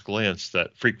at first glance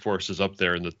that Freak Force is up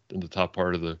there in the top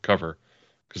part of the cover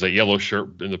because that yellow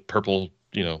shirt and the purple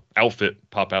outfit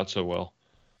pop out so well.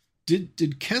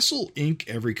 Did Kessel ink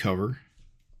every cover?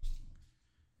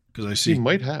 Because I see he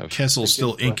might have. Kessel's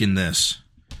still inking this.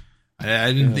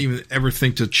 I didn't even ever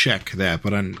think to check that,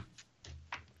 but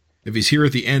if he's here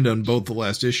at the end on both the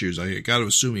last issues, I got to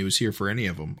assume he was here for any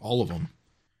of them, all of them,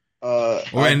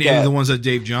 or any of the ones that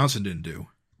Dave Johnson didn't do.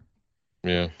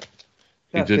 Yeah,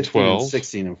 he did 12,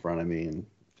 16 in front of me, and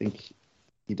I think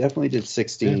he definitely did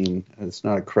 16. Yeah. It's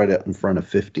not a credit in front of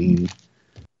 15.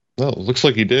 No, it looks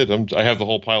like he did. I have the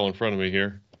whole pile in front of me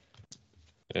here,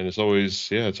 and it's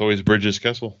always Bridges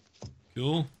Kessel.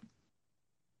 Cool.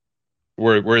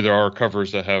 Where there are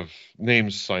covers that have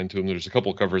names signed to them, there's a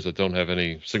couple covers that don't have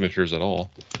any signatures at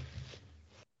all.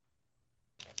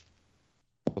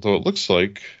 Although it looks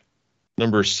like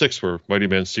number 6, where Mighty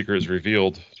Man's secret is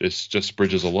revealed, it's just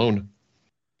Bridges alone.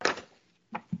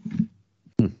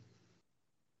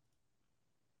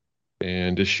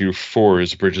 And issue 4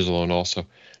 is Bridges alone also.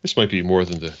 This might be more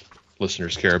than the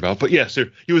listeners care about, but yes,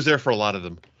 he was there for a lot of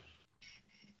them.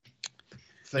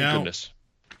 Thank goodness.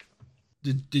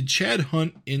 Did Chad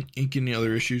Hunt ink any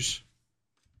other issues?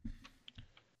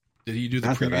 Did he do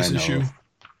the previous issue?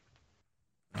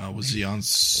 Was he on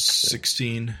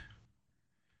 16?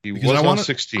 He was on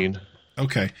 16.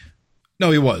 Okay.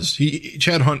 No, he was.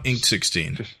 Chad Hunt inked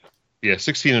 16. Yeah,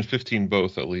 16 and 15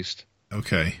 both, at least.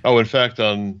 Okay. Oh, in fact,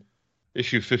 on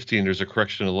issue 15, there's a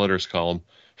correction in the letters column.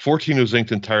 14 was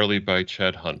inked entirely by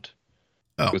Chad Hunt,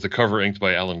 with the cover inked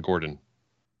by Alan Gordon.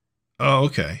 Oh,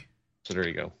 okay. So there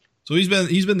you go. So he's been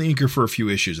the inker for a few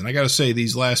issues, and I got to say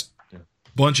these last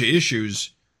bunch of issues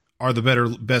are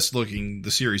the best looking the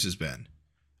series has been.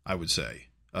 I would say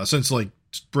since the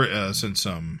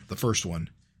first one.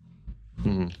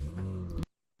 Mm-hmm.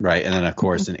 Right, and then of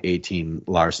course in 18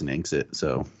 Larson inks it.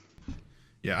 So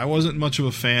yeah, I wasn't much of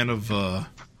a fan of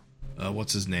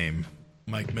what's his name,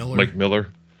 Mike Miller. Mike Miller.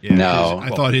 Yeah, no, I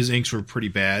thought his inks were pretty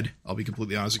bad. I'll be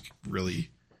completely honest, really,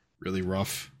 really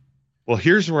rough. Well,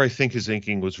 here's where I think his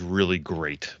inking was really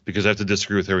great, because I have to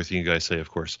disagree with everything you guys say, of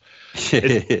course.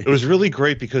 It was really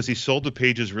great because he sold the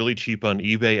pages really cheap on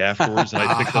eBay afterwards, and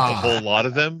I picked up a whole lot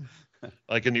of them,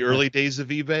 like in the early days of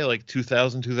eBay, like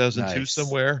 2000, 2002 nice.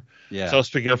 Somewhere. Yeah. So I was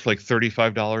picking up for like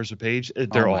 $35 a page.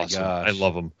 They're awesome. Gosh. I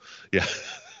love them. Yeah.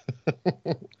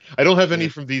 I don't have any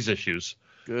from these issues.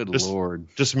 Good Lord.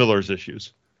 Just Miller's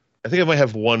issues. I think I might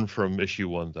have one from issue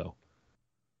 1, though.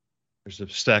 There's a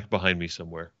stack behind me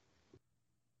somewhere.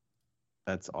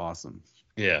 That's awesome.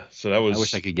 Yeah, so that was. I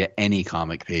wish I could get any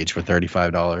comic page for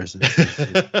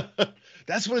 $35.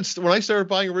 That's when I started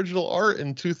buying original art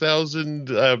in 2000.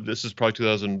 This is probably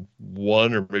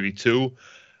 2001 or maybe 2.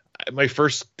 My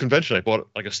first convention, I bought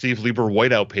like a Steve Lieber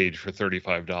whiteout page for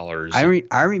 $35.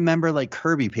 I remember like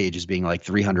Kirby pages being like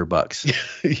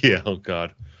 $300. Yeah. Oh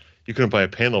God. you couldn't buy a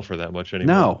panel for that much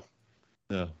anymore.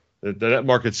 No. That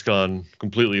market's gone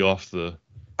completely off the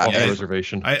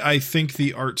reservation. I think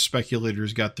the art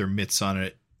speculators got their mitts on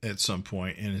it at some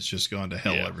point, and it's just gone to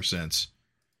hell ever since.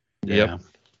 Yep.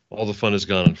 All the fun is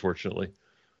gone, unfortunately.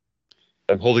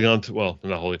 I'm holding on to,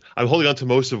 I'm holding on to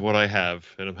most of what I have,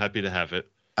 and I'm happy to have it.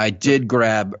 I did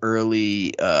grab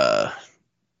early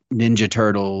Ninja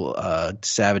Turtle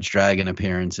Savage Dragon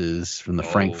appearances from the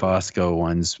Frank Fosco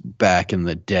ones back in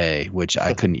the day, which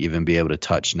I couldn't even be able to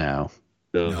touch now.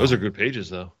 No. Those are good pages,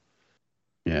 though.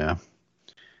 Yeah.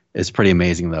 It's pretty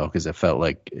amazing, though, because it felt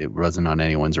like it wasn't on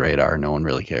anyone's radar. No one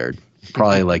really cared.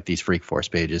 Probably like these Freak Force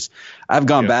pages. I've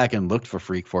gone back and looked for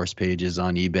Freak Force pages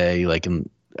on eBay, like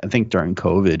I think during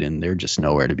COVID, and they're just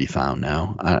nowhere to be found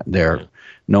now.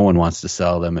 No one wants to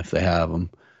sell them if they have them.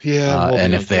 Yeah,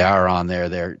 and if they are on there,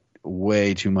 they're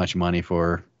way too much money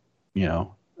for,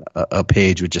 a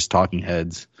page with just talking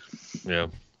heads. Yeah.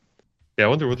 Yeah, I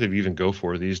wonder what they even go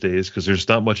for these days, because there's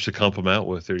not much to comp them out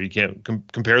with, or you can't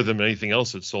compare them to anything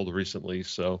else that's sold recently.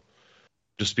 So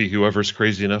just be whoever's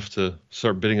crazy enough to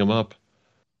start bidding them up.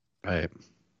 Right.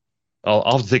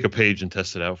 I'll take a page and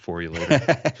test it out for you later.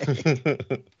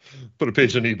 Put a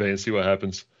page on eBay and see what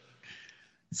happens.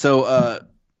 So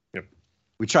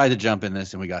we tried to jump in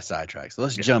this and we got sidetracked. So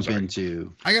let's jump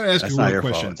into. I got to ask you one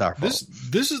question. Fault. It's our fault.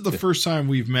 This is the first time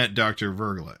we've met Dr.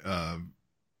 Verglag,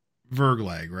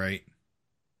 right?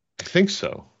 I think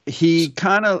so. He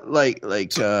kind of like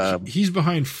he's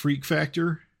behind Freak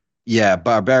Factor. Yeah,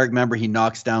 Barbaric, remember, he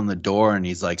knocks down the door and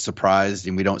he's like surprised,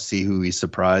 and we don't see who he's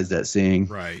surprised at seeing.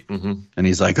 Right. Mm-hmm. And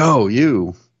he's like, "Oh,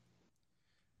 you."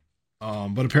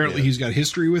 But apparently he's got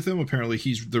history with him. Apparently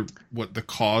he's the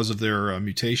cause of their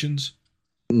mutations.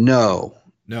 No.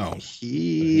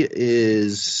 He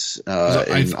is,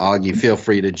 and Augie, feel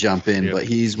free to jump in, but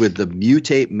he's with the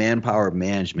Mutate Manpower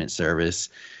Management Service,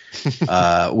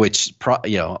 which,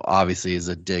 obviously is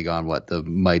a dig on the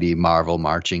mighty Marvel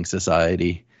Marching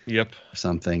Society. Yep.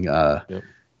 Something.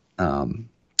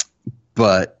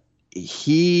 But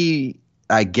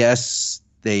I guess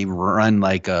they run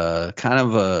like a kind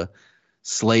of a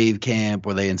slave camp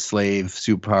where they enslave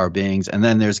superpower beings, and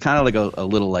then there's kind of like a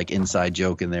little like inside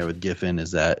joke in there with Giffen is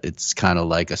that it's kind of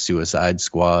like a Suicide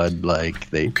Squad,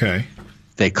 like they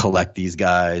collect these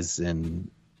guys and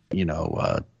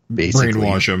basically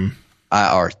brainwash them,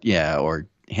 or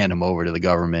hand them over to the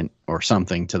government or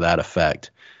something to that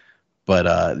effect.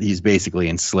 But he's basically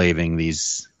enslaving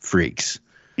these freaks.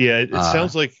 Yeah, it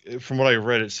sounds like, from what I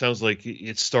read, it sounds like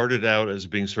it started out as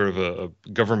being sort of a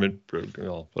government,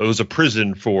 it was a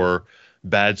prison for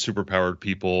bad superpowered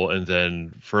people, and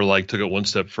then took it one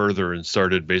step further and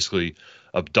started basically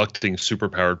abducting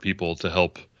superpowered people to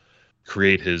help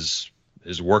create his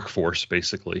workforce,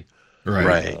 basically.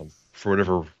 Right.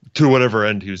 To whatever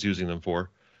end he was using them for.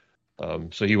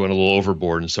 So he went a little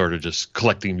overboard and started just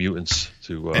collecting mutants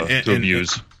to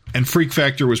abuse. And Freak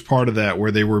Factor was part of that,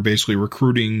 where they were basically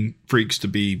recruiting freaks to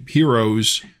be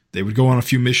heroes. They would go on a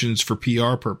few missions for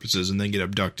PR purposes and then get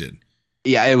abducted.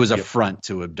 Yeah, it was a front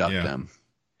to abduct them.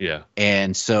 Yeah.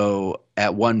 And so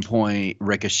at one point,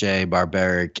 Ricochet,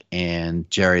 Barbaric,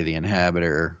 and Jerry the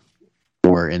Inhabitor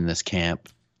were in this camp,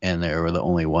 and they were the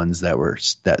only ones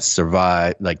that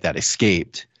survived, like that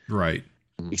escaped. Right.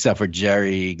 Except for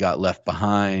Jerry got left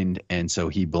behind, and so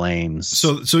he blames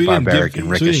so he Barbaric and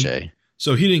Ricochet.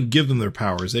 So he didn't give them their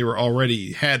powers. They were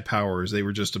already had powers. They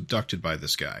were just abducted by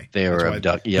this guy. They were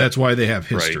abducted. That's why they have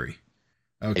history.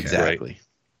 Right. Okay.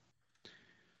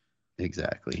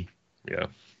 Exactly. Yeah.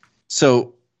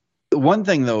 So one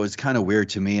thing, though, is kind of weird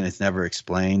to me, and it's never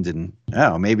explained, and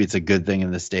maybe it's a good thing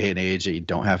in this day and age that you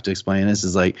don't have to explain this,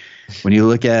 is like when you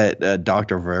look at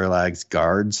Dr. Verlag's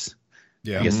guards,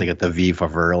 I guess they got the V for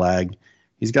Verlag.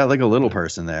 He's got like a little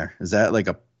person there. Is that like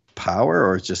a power,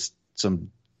 or just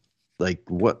some... Like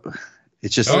what?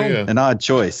 It's just an odd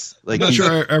choice. Like, I'm not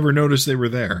sure I ever noticed they were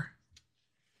there.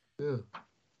 Yeah.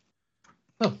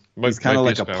 He's kind of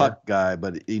like a puck guy,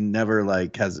 but he never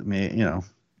has me. Yeah.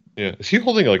 Is he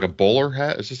holding like a bowler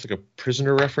hat? Is this like a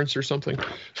prisoner reference or something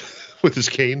with his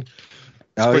cane?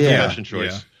 Fashion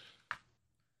choice.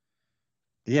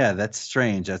 Yeah, that's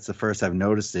strange. That's the first I've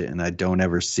noticed it, and I don't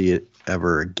ever see it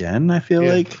ever again. I feel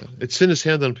like it's in his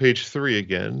hand on page 3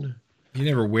 again. He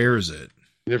never wears it.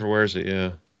 He never wears it,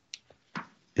 yeah.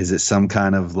 Is it some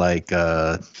kind of like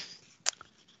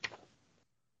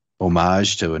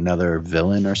homage to another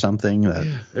villain or something?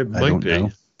 It might be.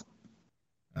 Know.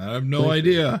 I have no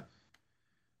idea.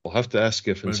 We'll have to ask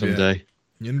Giffen someday.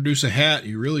 You introduce a hat,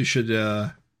 you really should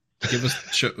give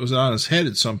us it on his head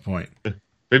at some point.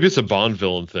 Maybe it's a Bond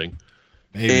villain thing.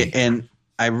 Maybe. And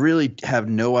I really have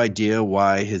no idea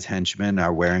why his henchmen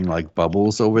are wearing like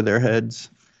bubbles over their heads.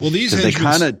 Well, these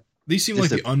henchmen, these seem like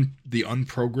the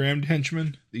unprogrammed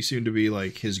henchmen. These seem to be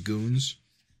like his goons.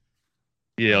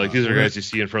 Yeah, like these are guys you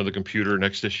see in front of the computer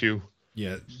next issue.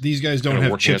 Yeah, these guys don't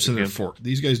have chips in their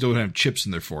These guys don't have chips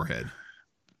in their forehead.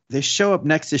 They show up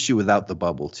next issue without the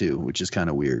bubble too, which is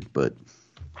kind of weird. But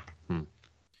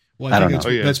well, I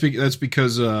think that's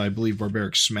because I believe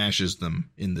Barbaric smashes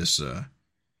them in this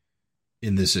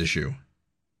issue.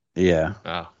 Yeah.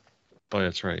 Oh,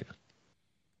 that's right.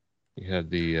 You had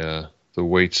the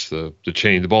weights, the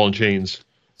chain, the ball and chains.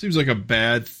 Seems like a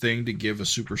bad thing to give a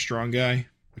super strong guy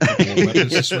a couple of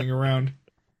weapons to swing around.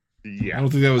 Yeah, I don't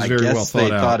think that was very well thought out.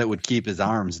 They thought it would keep his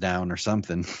arms down or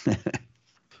something.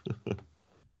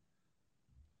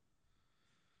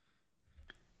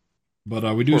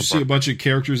 But we do see a bunch of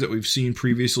characters that we've seen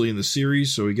previously in the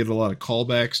series, so we get a lot of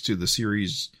callbacks to the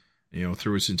series,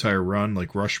 through its entire run,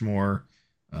 like Rushmore,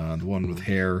 the one with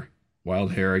hair,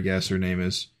 wild hair, I guess her name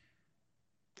is.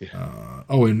 Yeah.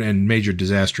 And Major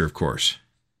Disaster, of course.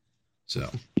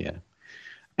 So yeah,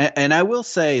 and I will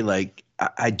say, like,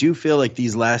 I do feel like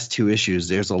these last two issues,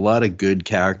 there's a lot of good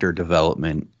character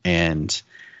development and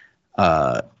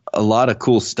a lot of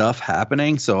cool stuff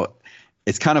happening. So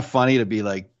it's kind of funny to be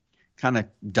like, kind of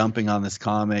dumping on this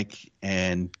comic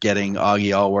and getting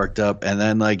Augie all worked up, and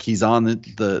then like he's on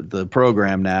the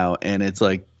program now, and it's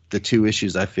like the two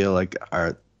issues I feel like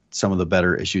are some of the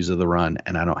better issues of the run,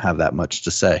 and I don't have that much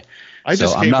to say.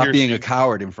 I'm not being a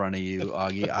coward in front of you,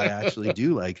 Augie. I actually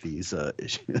do like these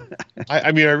issues. I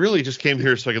really just came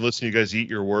here so I could listen to you guys eat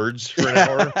your words for an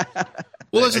hour.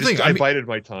 Well, that's the thing. I bided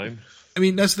my time. I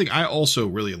mean, that's the thing. I also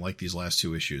really like these last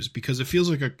two issues because it feels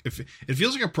like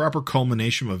a proper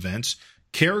culmination of events.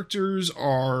 Characters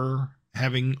are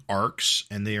having arcs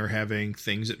and they are having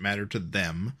things that matter to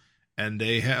them, and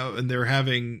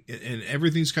everything's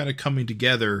kind of coming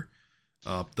together.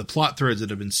 The plot threads that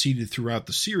have been seeded throughout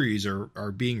the series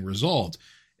are being resolved,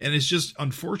 and it's just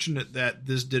unfortunate that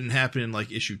this didn't happen in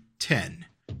like issue 10.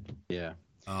 Yeah.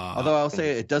 Although I'll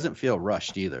say it doesn't feel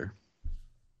rushed either.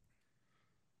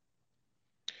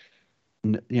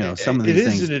 Some of these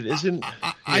things. It isn't.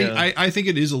 I think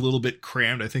it is a little bit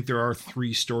crammed. I think there are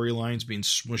 3 storylines being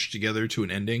smushed together to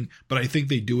an ending, but I think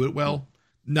they do it well.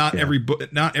 Not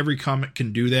every comic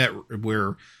can do that,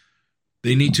 where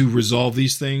they need to resolve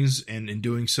these things, and in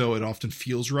doing so, it often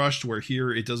feels rushed. Where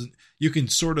here, it doesn't. You can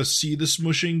sort of see the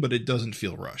smushing, but it doesn't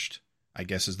feel rushed, I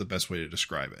guess is the best way to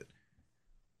describe it.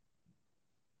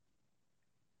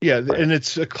 Yeah, and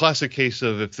it's a classic case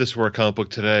of if this were a comic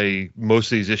book today,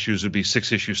 most of these issues would be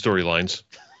 6-issue storylines.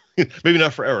 Maybe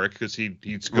not for Eric, because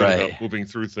he's good about moving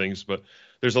through things, but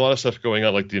there's a lot of stuff going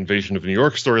on, like the Invasion of New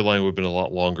York storyline would have been a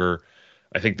lot longer.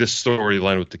 I think this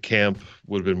storyline with the camp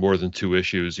would have been more than 2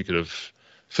 issues. You could have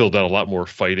filled out a lot more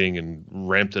fighting and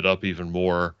ramped it up even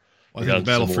more. Well, I think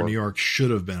the Battle for New York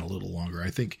should have been a little longer. I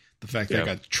think the fact that it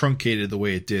got truncated the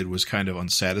way it did was kind of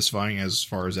unsatisfying as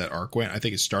far as that arc went. I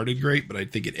think it started great, but I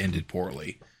think it ended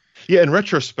poorly. Yeah, in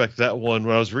retrospect, that one,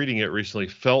 when I was reading it recently,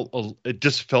 it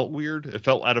just felt weird. It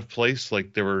felt out of place,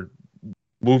 like they were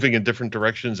moving in different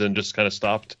directions and just kind of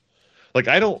stopped. Like,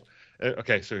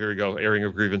 okay, so here we go, airing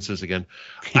of grievances again.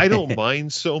 I don't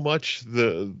mind so much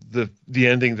the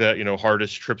ending that,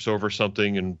 Hardest trips over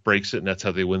something and breaks it, and that's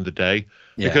how they win the day.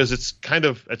 Yeah. Because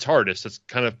it's Hardest. It's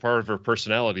kind of part of her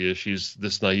personality is she's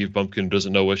this naive bumpkin who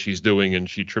doesn't know what she's doing, and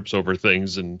she trips over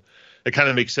things, and it kind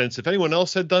of makes sense. If anyone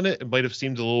else had done it, it might have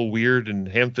seemed a little weird and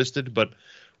ham-fisted, but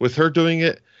with her doing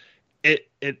it,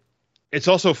 it's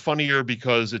also funnier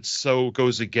because it so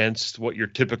goes against what your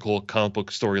typical comic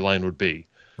book storyline would be.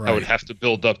 Right. I would have to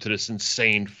build up to this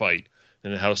insane fight,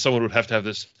 and how someone would have to have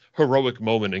this heroic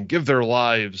moment and give their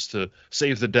lives to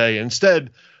save the day.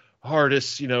 Instead,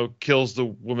 Hardest, kills the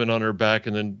woman on her back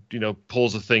and then,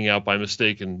 pulls the thing out by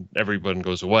mistake and everyone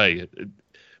goes away.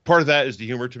 Part of that is the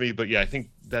humor to me, but yeah, I think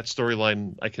that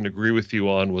storyline I can agree with you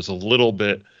on was a little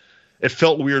bit, it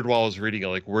felt weird while I was reading it.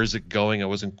 Like, where's it going? I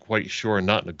wasn't quite sure, and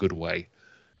not in a good way.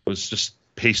 It was just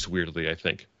paced weirdly, I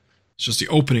think. It's just the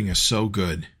opening is so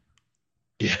good.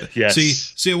 Yeah. Yes.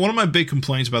 See, one of my big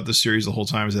complaints about this series the whole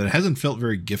time is that it hasn't felt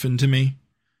very Giffen to me,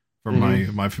 from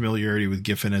my familiarity with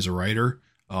Giffen as a writer.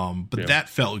 But that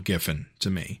felt Giffen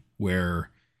to me, where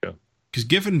because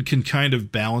Giffen can kind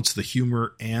of balance the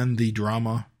humor and the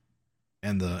drama,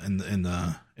 and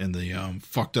the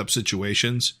fucked up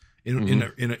situations in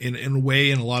a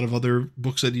way in a lot of other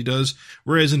books that he does.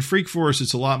 Whereas in Freak Force,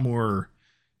 it's a lot more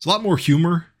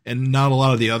humor and not a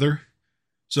lot of the other.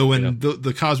 So when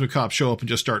the Cosmic Cops show up and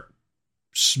just start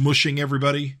smushing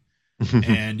everybody,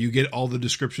 and you get all the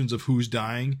descriptions of who's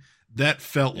dying, that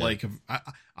felt like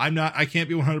I can't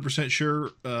be 100%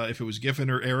 sure if it was Giffen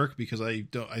or Eric, because I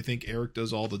think Eric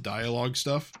does all the dialogue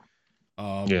stuff.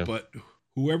 But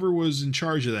whoever was in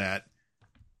charge of that,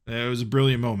 it was a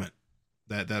brilliant moment.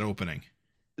 That opening.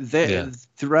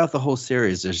 Throughout the whole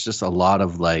series, there's just a lot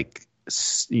of like,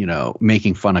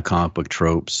 making fun of comic book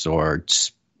tropes, or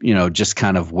just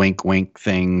kind of wink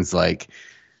things like,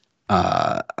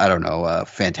 I don't know,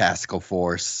 Fantastical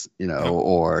Force,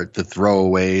 or the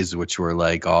throwaways, which were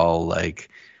like all like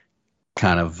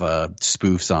kind of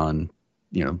spoofs on,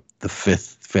 the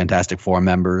fifth Fantastic Four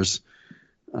members,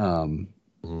 or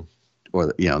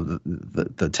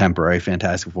the temporary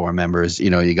Fantastic Four members.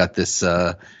 You got this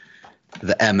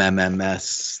the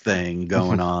MMMS thing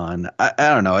going on. I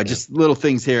don't know. I just little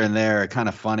things here and there are kind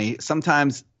of funny.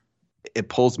 Sometimes it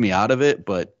pulls me out of it,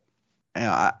 but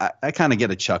I kind of get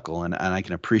a chuckle and I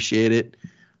can appreciate it.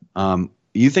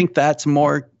 You think that's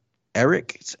more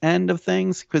Eric's end of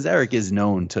things? Because Eric is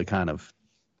known to kind of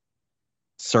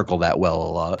circle that well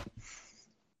a lot.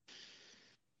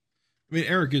 I mean,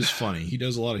 Eric is funny. He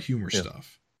does a lot of humor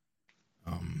stuff.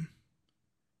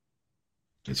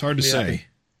 It's hard to say.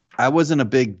 I wasn't a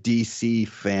big DC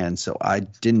fan, so I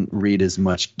didn't read as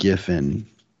much Giffen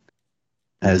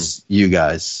as you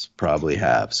guys probably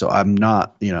have. So I'm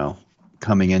not,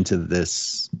 coming into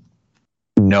this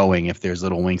knowing if there's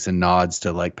little winks and nods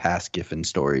to like past Giffen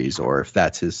stories, or if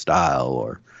that's his style,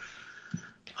 or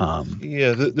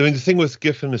the thing with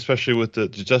Giffen, especially with the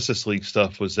Justice League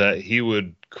stuff, was that he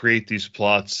would create these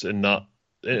plots and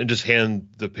just hand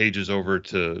the pages over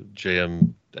to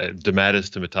JM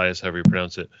DeMatteis, however you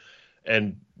pronounce it,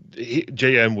 and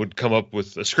JM would come up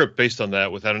with a script based on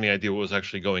that without any idea what was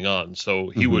actually going on. So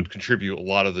he would contribute a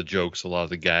lot of the jokes, a lot of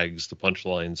the gags, the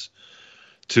punchlines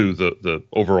to the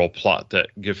overall plot that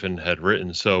Giffen had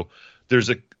written. So there's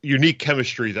a unique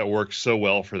chemistry that works so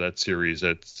well for that series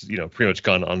that's, pretty much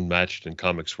gone unmatched in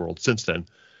comics world since then.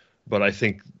 But I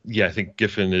think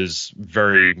Giffen is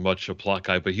very much a plot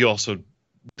guy, but he also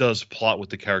does plot with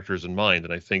the characters in mind.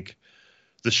 And I think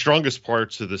the strongest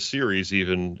parts of the series,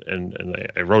 even, and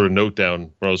I wrote a note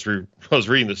down when I was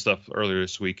reading this stuff earlier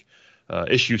this week,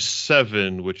 issue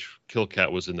 7, which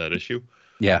Killcat was in that issue,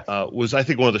 was I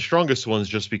think one of the strongest ones,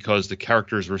 just because the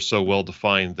characters were so well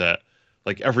defined that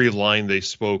like every line they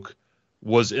spoke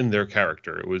was in their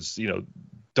character. It was,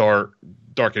 Dark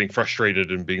getting frustrated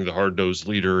and being the hard-nosed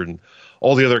leader and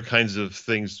all the other kinds of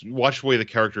things. Watch the way the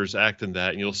characters act in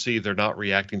that, and you'll see they're not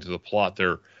reacting to the plot.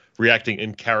 They're reacting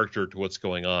in character to what's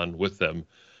going on with them.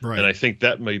 Right. And I think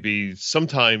that may be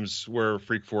sometimes where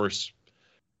Freak Force,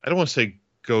 I don't want to say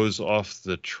goes off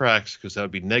the tracks, because that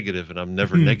would be negative, and I'm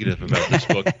never negative about this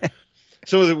book.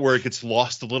 So where it gets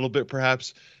lost a little bit,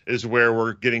 perhaps, is where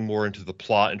we're getting more into the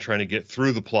plot and trying to get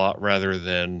through the plot rather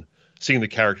than seeing the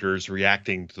characters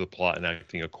reacting to the plot and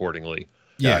acting accordingly.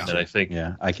 Yeah. And I think,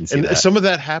 I can see that. Some of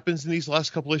that happens in these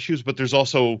last couple issues, but there's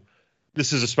also,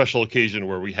 this is a special occasion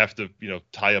where we have to,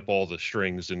 tie up all the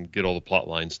strings and get all the plot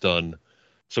lines done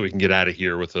so we can get out of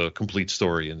here with a complete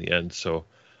story in the end. So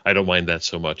I don't mind that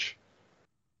so much.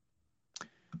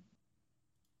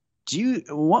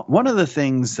 One of the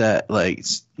things that, like,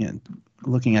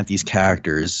 looking at these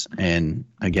characters, and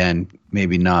again,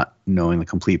 maybe not knowing the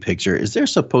complete picture, is there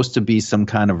supposed to be some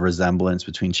kind of resemblance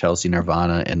between Chelsea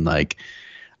Nirvana and, like,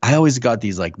 I always got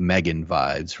these like Megan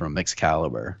vibes from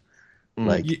Excalibur.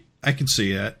 Like, I can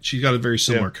see that. She's got a very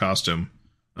similar costume.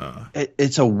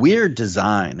 It's a weird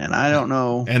design, and I don't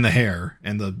know. And the hair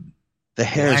and the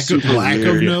hair, lack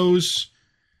of nose.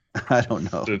 I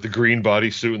don't know. The green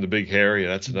bodysuit and the big hair. Yeah,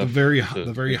 that's enough.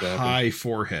 The very high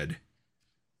forehead.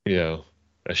 Yeah,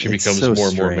 as she becomes so more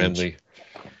and more manly.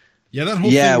 Yeah, that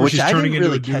whole thing which she's I turning didn't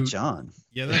really into a dude, catch on.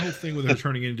 Yeah, that whole thing with her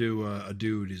turning into a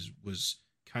dude was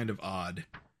kind of odd.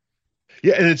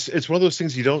 Yeah, and it's one of those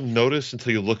things you don't notice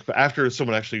until you look after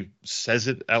someone actually says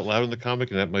it out loud in the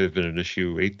comic, and that might have been in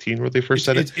issue 18 where they first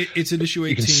said it. It's in issue 18.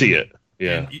 You can see it.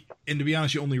 Yeah, and to be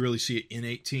honest, you only really see it in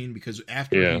 18, because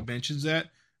after he mentions that,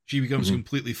 she becomes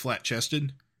completely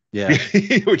flat-chested. Yeah,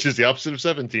 which is the opposite of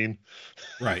 17.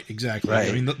 Right, exactly. Right.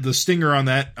 I mean, the stinger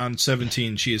on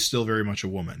 17, she is still very much a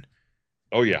woman.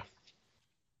 Oh yeah,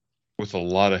 with a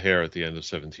lot of hair at the end of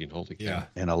 17. Holy cow! Yeah,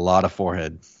 and a lot of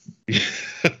forehead.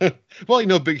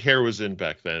 Well, big hair was in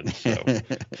back then. So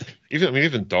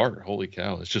even Dart. Holy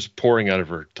cow! It's just pouring out of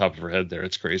her top of her head there.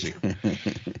 It's crazy.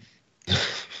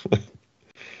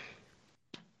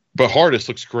 But Hardest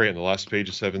looks great in the last page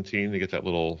of 17. They get that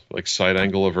little like side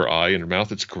angle of her eye and her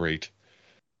mouth. It's great.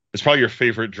 It's probably your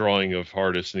favorite drawing of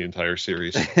Hardest in the entire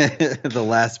series. The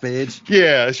last page?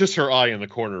 Yeah, it's just her eye in the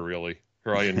corner, really.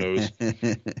 Her eye and nose.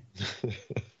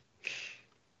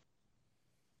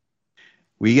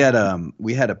 We had a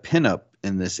pinup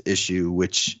in this issue,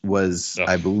 which was,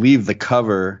 I believe, the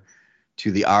cover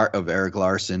to the Art of Eric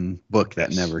Larson book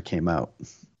that never came out.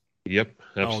 Yep,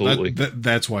 absolutely.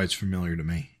 That's why it's familiar to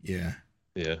me. Yeah.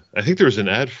 Yeah. I think there was an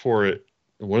ad for it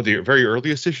in one of the very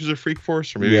earliest issues of Freak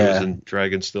Force, or maybe it was in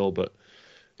Dragon still, but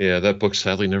yeah, that book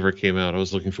sadly never came out. I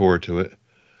was looking forward to it.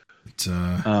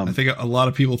 I think a lot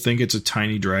of people think it's a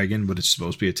tiny dragon, but it's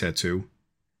supposed to be a tattoo.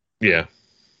 Yeah.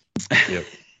 Yep.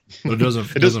 But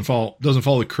it doesn't follow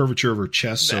the curvature of her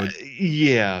chest. So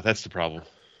yeah, that's the problem.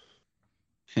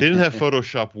 They didn't have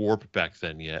Photoshop warp back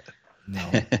then yet. No.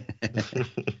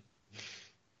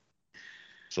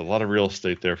 It's a lot of real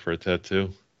estate there for a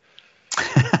tattoo.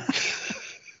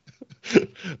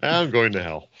 I'm going to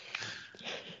hell.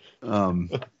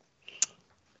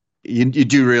 You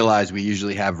do realize we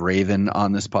usually have Raven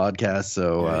on this podcast,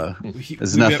 so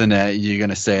there's nothing that you're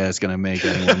going to say that's going to make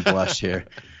anyone blush here.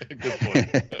 Good point.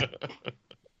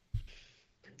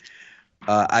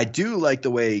 I do like the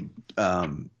way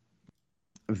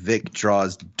Vic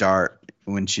draws Dart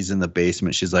when she's in the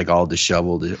basement. She's like all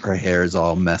disheveled. Her hair is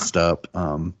all messed up.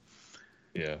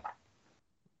 Yeah.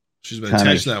 She's been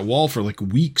attached to that wall for like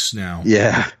weeks now.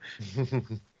 Yeah.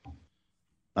 It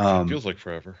feels like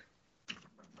forever.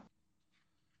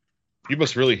 You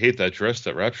must really hate that dress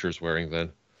that Rapture's wearing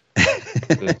then.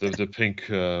 the pink,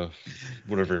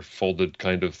 whatever folded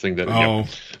kind of thing that. Oh,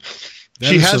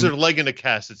 she has her leg in a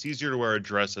cast. It's easier to wear a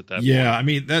dress at that point. Yeah, I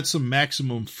mean that's some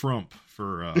maximum frump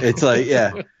for. It's like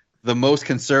the most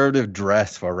conservative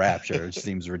dress for Rapture. It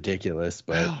seems ridiculous,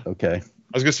 but okay.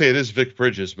 I was gonna say it is Vic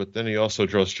Bridges, but then he also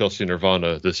draws Chelsea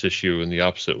Nirvana this issue in the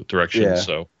opposite direction. Yeah.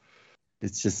 So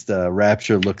it's just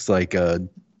Rapture looks like a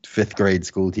 5th grade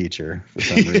school teacher for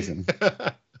some reason.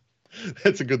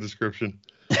 That's a good description.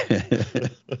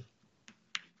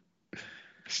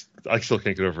 I still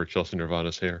can't get over Chelsea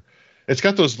Nirvana's hair. It's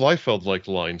got those Liefeld-like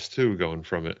lines too going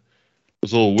from it.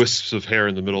 Those little wisps of hair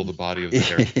in the middle of the body of the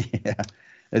hair. Yeah,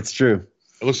 it's true.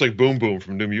 It looks like Boom Boom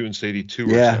from New Mutants 82 or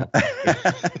so.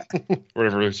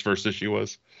 Whatever his first issue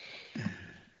was.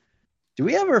 Do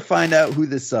we ever find out who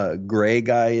this gray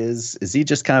guy is? Is he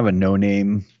just kind of a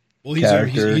no-name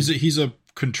character? He's a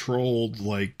controlled,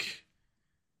 like,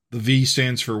 the V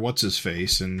stands for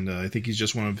what's-his-face, and I think he's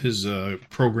just one of his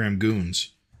program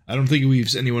goons. I don't think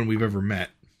anyone we've ever met.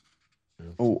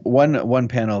 One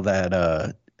panel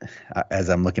that, as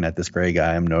I'm looking at this gray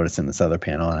guy, I'm noticing this other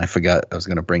panel, and I forgot I was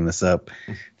going to bring this up.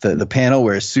 The panel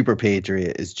where Super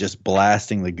Patriot is just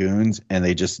blasting the goons, and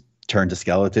they just turn to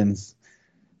skeletons.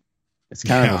 It's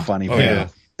kind of a funny panel.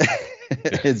 Yeah.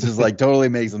 It's just like totally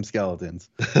makes them skeletons.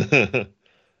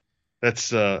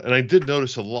 That's and I did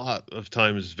notice a lot of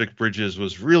times Vic Bridges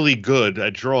was really good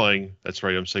at drawing. That's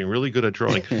right, I'm saying really good at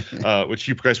drawing, which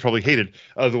you guys probably hated.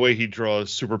 The way he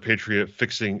draws Super Patriot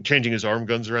changing his arm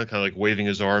guns around, kind of like waving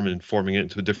his arm and forming it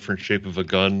into a different shape of a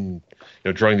gun.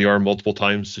 Drawing the arm multiple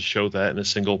times to show that in a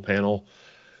single panel,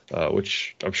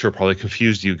 which I'm sure probably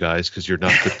confused you guys because you're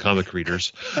not good comic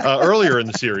readers earlier in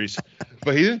the series.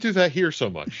 But he didn't do that here so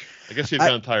much. I guess he'd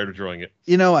gotten tired of drawing it.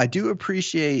 I do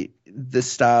appreciate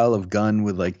this style of gun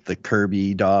with like the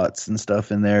Kirby dots and stuff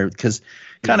in there because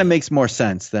kind of makes more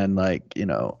sense than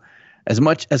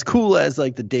as cool as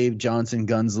like the Dave Johnson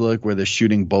guns look where they're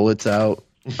shooting bullets out.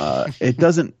 It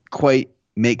doesn't quite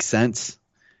make sense.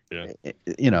 Yeah.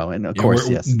 And of course,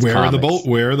 where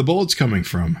are the bullets coming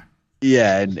from?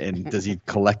 Yeah, and does he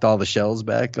collect all the shells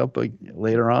back up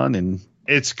later on? And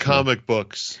it's comic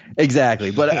books.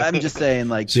 Exactly, but I'm just saying,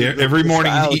 like, see, every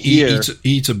morning he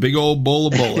eats a big old bowl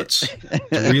of bullets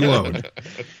to reload.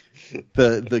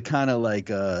 The kind of like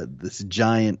this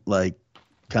giant like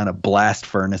kind of blast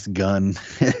furnace gun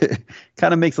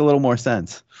kind of makes a little more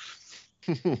sense.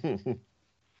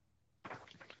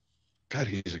 God,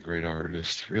 he's a great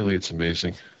artist. Really, it's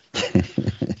amazing.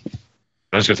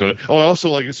 I was going to throw that. Oh, also,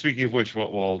 like, speaking of which,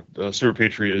 while Super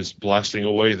Patriot is blasting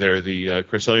away there, the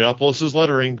Chris Eliopoulos'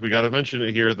 lettering, we got to mention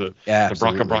it here, the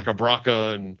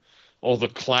Braka, and all the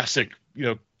classic,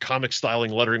 comic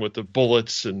styling lettering with the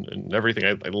bullets and everything.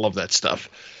 I love that stuff.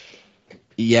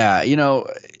 Yeah,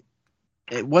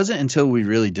 it wasn't until we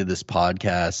really did this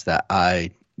podcast that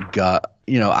I got,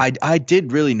 I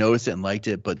did really notice it and liked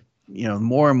it, but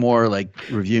more and more like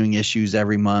reviewing issues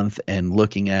every month and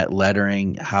looking at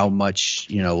lettering, how much,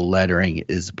 lettering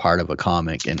is part of a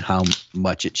comic and how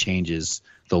much it changes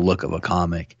the look of a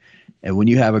comic. And when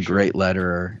you have a great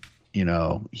letterer,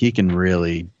 he can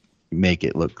really make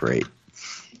it look great.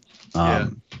 Yeah.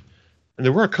 And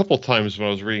there were a couple times when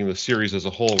I was reading the series as a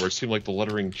whole where it seemed like the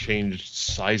lettering changed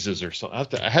sizes or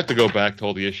something. I had to go back to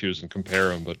all the issues and compare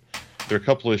them, but there are a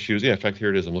couple issues. Yeah, in fact, here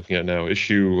it is. I'm looking at now.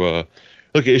 Issue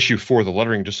Look at issue 4, the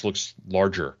lettering just looks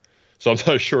larger. So I'm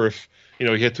not sure if,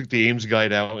 he had took the Ames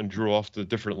guide out and drew off the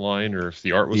different line, or if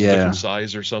the art was a different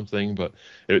size or something, but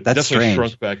it That's definitely strange.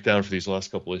 shrunk back down for these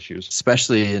last couple issues.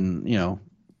 Especially in,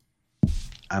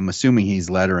 I'm assuming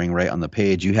he's lettering right on the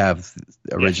page. You have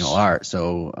original art,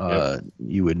 so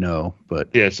you would know. But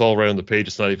yeah, it's all right on the page.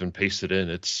 It's not even pasted in.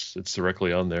 It's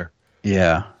directly on there.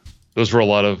 Yeah. Those were a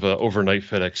lot of overnight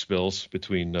FedEx bills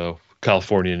between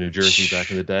California and New Jersey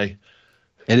back in the day.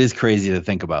 It is crazy to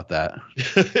think about that.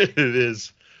 It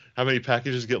is. How many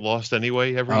packages get lost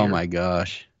anyway every year? Oh my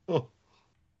gosh. Oh.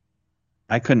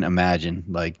 I couldn't imagine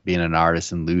like being an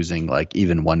artist and losing like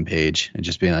even one page and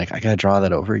just being like, I gotta draw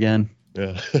that over again.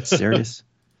 Yeah. Serious?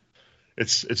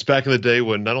 It's back in the day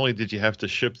when not only did you have to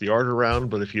ship the art around,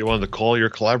 but if you wanted to call your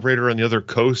collaborator on the other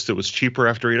coast, it was cheaper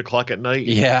after 8:00 at night.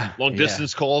 Yeah. Long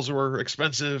distance calls were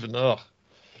expensive, and it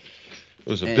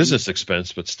was a business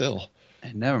expense, but still.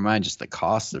 And never mind just the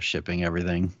cost of shipping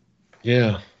everything.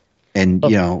 Yeah. And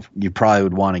you probably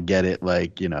would want to get it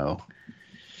like,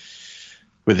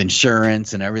 with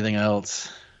insurance and everything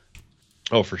else.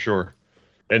 Oh, for sure.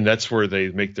 And that's where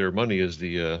they make their money, is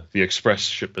the express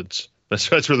shipments. That's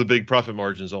where the big profit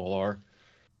margins all are.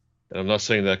 And I'm not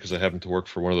saying that because I happen to work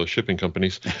for one of those shipping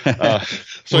companies.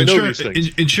 So I know these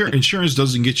things. Insurance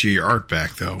doesn't get you your art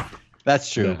back, though.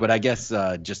 That's true. Yeah. But I guess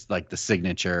just like the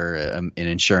signature and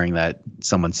ensuring that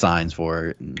someone signs for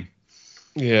it. And...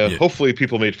 Yeah, hopefully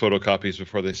people made photocopies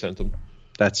before they sent them.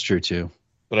 That's true, too.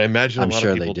 But I imagine a lot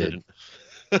of people didn't.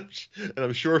 And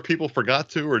I'm sure people forgot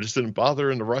to or just didn't bother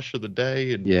in the rush of the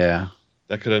day. And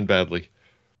that could end badly.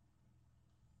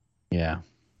 Yeah.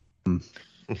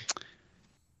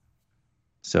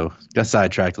 So got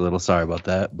sidetracked a little. Sorry about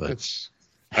that. But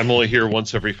I'm only here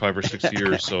once every 5 or 6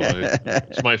 years, so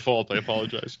it's my fault. I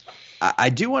apologize. I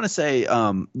do want to say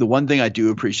the one thing I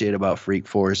do appreciate about Freak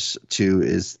Force, too,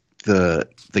 is the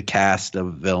cast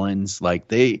of villains.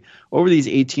 Like over these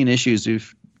 18 issues,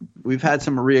 we've had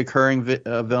some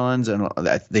reoccurring villains, and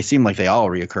they seem like they all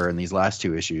reoccur in these last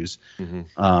 2 issues.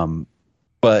 Mm-hmm.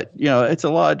 But it's a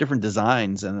lot of different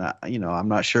designs, and I'm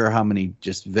not sure how many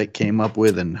just Vic came up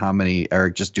with and how many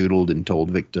Eric just doodled and told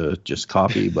Vic to just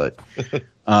copy. But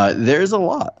there's a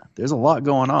lot. There's a lot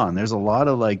going on. There's a lot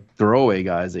of like throwaway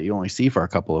guys that you only see for a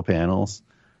couple of panels.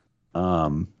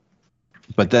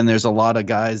 But then there's a lot of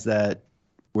guys that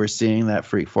we're seeing that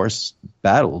Freak Force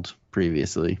battled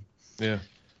previously. Yeah.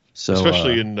 So,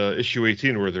 especially in issue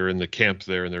 18 where they're in the camp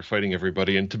there and they're fighting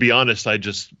everybody. And to be honest, I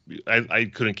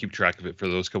couldn't keep track of it for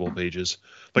those couple of pages.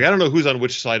 Like, I don't know who's on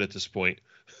which side at this point.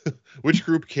 Which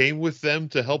group came with them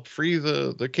to help free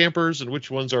the campers, and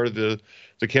which ones are the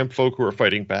camp folk who are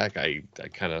fighting back. I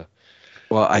kind of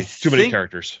too many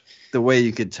characters. The way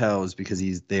you could tell is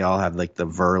because they all have like the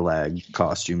Verlag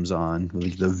costumes on,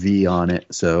 with the V on it.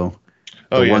 So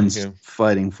the ones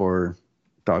fighting for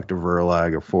Dr.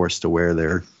 Verlag are forced to wear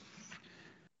their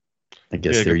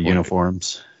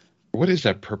uniforms. What is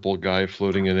that purple guy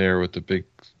floating in air with the big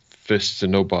fists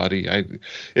and no body?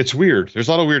 It's weird. There's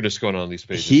a lot of weirdness going on in these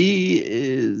pages. He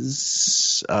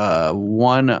is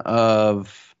one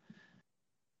of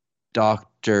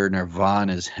Dr.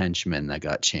 Nirvana's henchmen that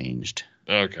got changed.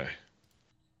 Okay.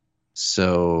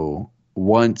 So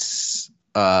once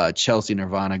Chelsea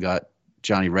Nirvana got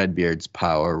Johnny Redbeard's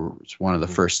power, one of the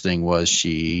first thing was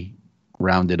she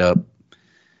rounded up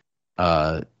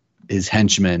his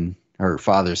henchmen, her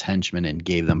father's henchmen, and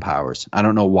gave them powers. I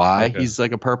don't know why he's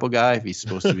like a purple guy, if he's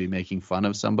supposed to be making fun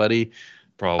of somebody.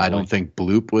 Probably. I don't think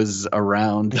Bloop was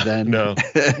around then. No,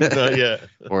 not yet.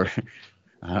 Or,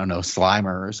 I don't know,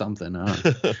 Slimer or something.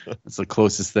 It's the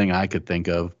closest thing I could think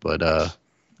of. But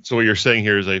so what you're saying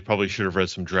here is I probably should have read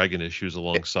some Dragon issues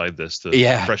alongside this to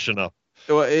freshen up.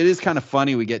 Well, it is kind of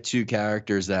funny. We get 2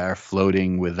 characters that are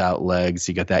floating without legs.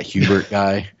 You got that Hubert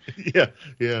guy. Yeah.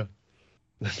 The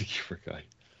Hubert guy.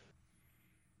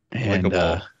 And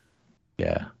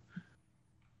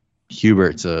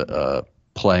Hubert's a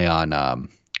play on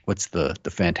what's the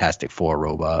Fantastic Four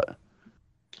robot?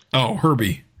 Oh,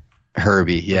 Herbie.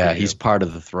 Yeah, he's part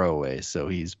of the throwaways, so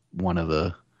he's one of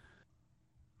the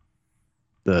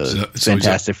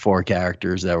Fantastic Four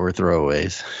characters that were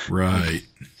throwaways. Right.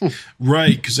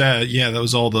 Right, because that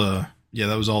was all the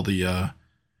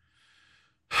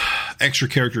extra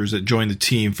characters that joined the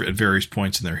team at various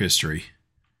points in their history.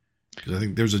 Because I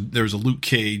think there was a Luke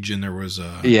Cage, and there was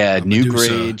a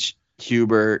Newgrage,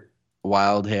 Hubert,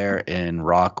 Wildhair, and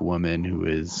Rock Woman, who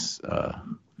is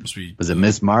was it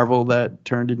Miss Marvel that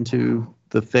turned into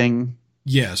the Thing?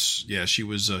 Yes, she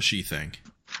was She-Thing.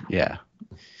 Yeah.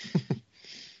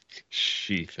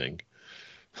 She-Thing.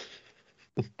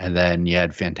 And then you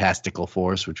had Fantastical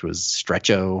Force, which was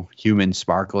Stretcho, Human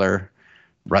Sparkler,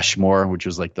 Rushmore, which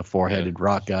was like the four-headed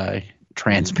rock guy,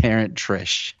 Transparent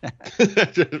Trish.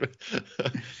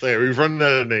 So, yeah, we've run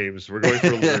out of names. We're going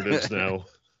for alternatives now.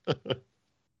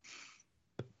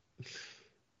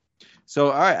 So,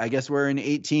 all right, I guess we're in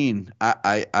 18.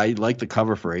 I like the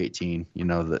cover for 18. You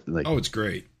know, oh, it's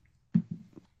great.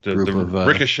 The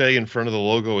ricochet in front of the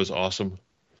logo is awesome.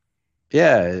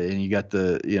 Yeah, and you got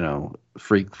the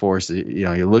Freak Force.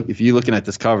 If you're looking at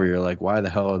this cover, you're like, why the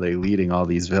hell are they leading all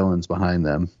these villains behind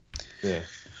them? Yeah,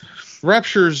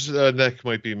 Rapture's neck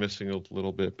might be missing a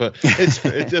little bit, but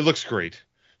it looks great.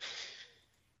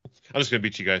 I'm just gonna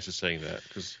beat you guys to saying that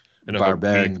because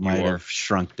Barbaric might have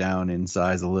shrunk down in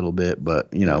size a little bit,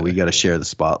 but we got to share the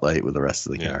spotlight with the rest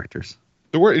of the characters.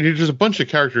 There's a bunch of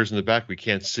characters in the back we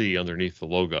can't see underneath the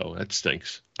logo. That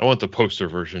stinks. I want the poster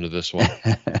version of this one.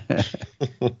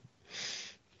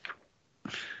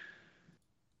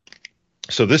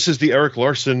 So this is the Eric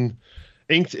Larson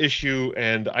inked issue,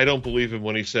 and I don't believe him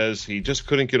when he says he just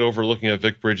couldn't get over looking at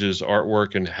Vic Bridges'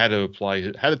 artwork and had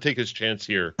to take his chance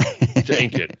here to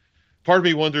ink it. Part of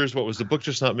me wonders, was the book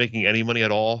just not making any money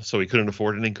at all, so he couldn't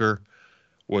afford an inker?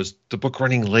 Was the book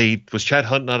running late? Was Chad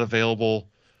Hunt not available?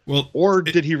 Well, or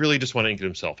did he really just want to ink it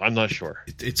himself? I'm not sure.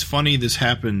 It's funny this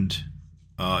happened,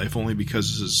 if only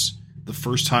because this is the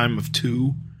first time of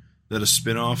two that a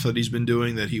spinoff that he's been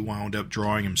doing that he wound up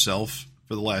drawing himself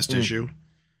for the last issue.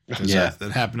 Yeah,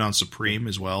 that happened on Supreme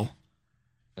as well.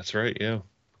 That's right. Yeah.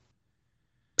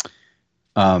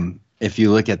 If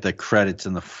you look at the credits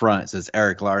in the front, it says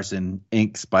Eric Larson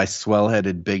inks by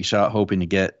swell-headed Big Shot, hoping to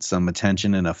get some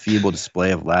attention in a feeble display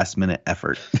of last-minute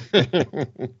effort.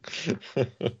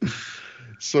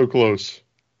 So close.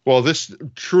 Well, this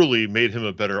truly made him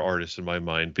a better artist in my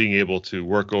mind, being able to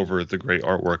work over the great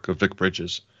artwork of Vic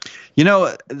Bridges.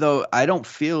 Though, I don't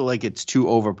feel like it's too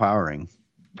overpowering.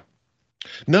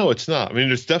 No, it's not. I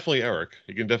mean, it's definitely Eric.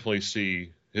 You can definitely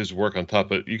see his work on top,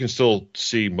 but you can still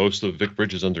see most of Vic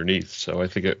Bridges underneath. So I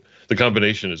think the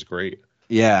combination is great.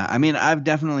 Yeah, I mean, I've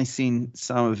definitely seen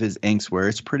some of his inks where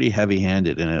it's pretty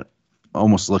heavy-handed, and it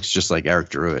almost looks just like Eric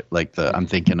drew it. Like I'm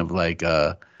thinking of like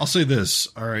I'll say this.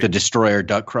 All right, the Destroyer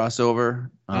Duck crossover.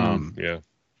 Yeah.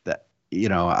 That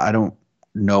I don't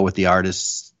know what the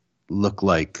artists look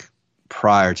like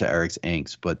prior to Eric's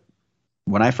inks, but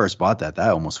when I first bought that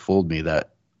almost fooled me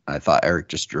that I thought Eric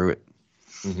just drew it.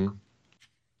 Mm-hmm.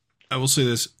 I will say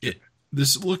this.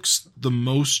 This looks the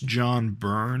most John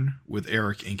Byrne with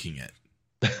Eric inking it.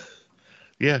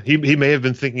 Yeah, he may have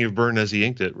been thinking of Byrne as he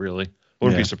inked it, really.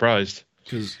 Wouldn't be surprised.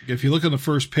 Because if you look on the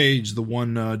first page, the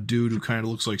one dude who kind of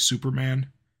looks like Superman,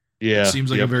 it seems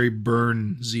like a very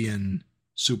Byrne-zian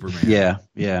Superman.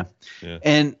 Yeah.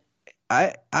 And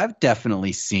I've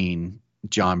definitely seen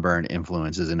John Byrne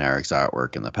influences in Eric's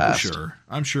artwork in the past. For sure.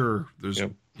 I'm sure there's,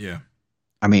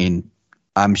 I mean,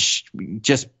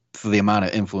 just for the amount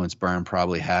of influence Byrne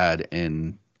probably had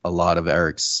in a lot of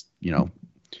Eric's,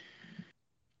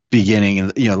 beginning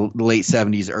in, late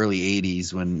 70s, early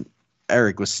 80s when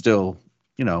Eric was still,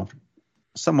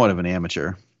 somewhat of an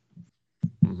amateur.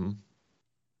 Mm-hmm.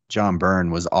 John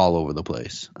Byrne was all over the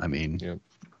place. I mean,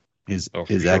 his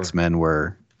X-Men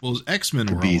were... Well, his X-Men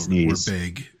were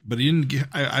big, but he didn't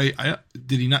get.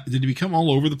 Did he become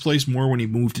all over the place more when he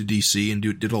moved to DC and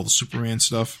did all the Superman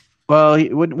stuff? Well,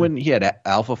 when he had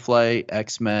Alpha Flight,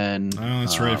 X-Men. Oh,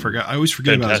 that's right. I forgot. I always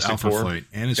forget about his Alpha Flight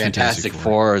and his Fantastic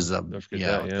Four.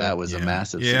 That was a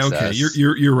massive success. Okay,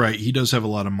 you're right. He does have a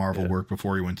lot of Marvel work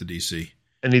before he went to DC.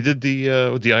 And he did the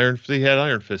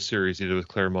Iron Fist series he did with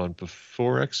Claremont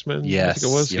before X-Men. Yes, I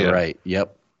think it was. You're right.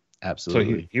 Yep,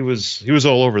 absolutely. So he was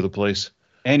all over the place.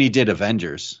 And he did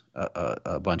Avengers,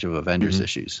 a bunch of Avengers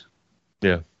issues.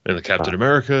 Yeah, and the Captain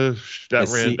America got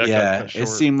short. It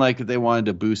seemed like they wanted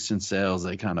to boost in sales.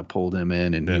 They kind of pulled him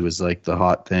in, and he was like the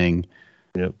hot thing.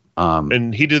 Yep.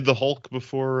 And he did the Hulk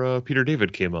before Peter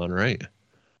David came on, right?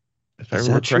 If I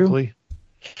remember correctly.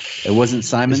 It wasn't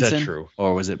Simonson? Is that true?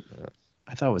 Or was it?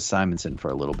 I thought it was Simonson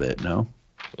for a little bit. No.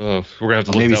 We're gonna have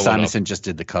to look maybe that Simonson just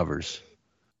did the covers.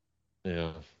 Yeah.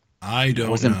 I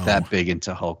wasn't that big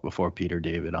into Hulk before Peter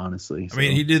David, honestly. So. I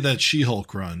mean, he did that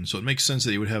She-Hulk run, so it makes sense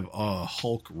that he would have a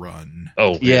Hulk run.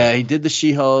 Oh, yeah, he did the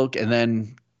She-Hulk, and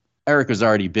then Eric was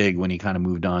already big when he kind of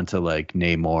moved on to like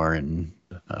Namor and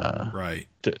right.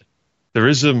 There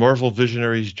is a Marvel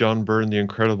Visionaries John Byrne, the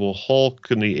Incredible Hulk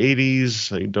in the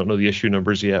 80s. I don't know the issue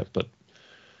numbers yet, but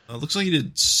it looks like he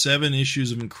did 7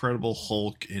 issues of Incredible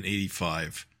Hulk in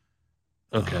 85.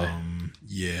 Okay.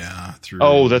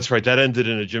 Oh, that's right. That ended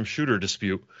in a Jim Shooter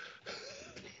dispute.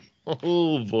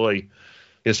 Oh boy.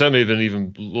 Yes, that may have been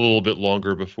even a little bit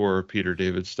longer before Peter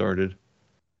David started.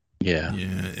 Yeah.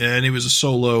 Yeah, and he was a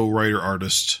solo writer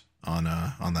artist on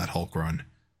that Hulk run,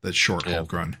 that short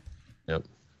Hulk run. Yep.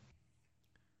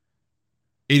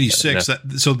 86.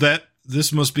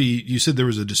 This must be. You said there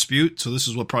was a dispute, so this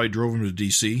is what probably drove him to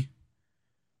DC.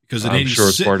 Because I'm sure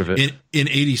it's part of it. In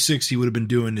 86, he would have been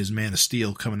doing his Man of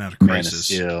Steel coming out of Crisis.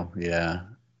 Man of Steel, yeah.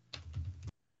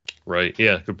 Right.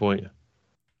 Yeah. Good point.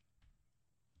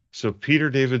 So Peter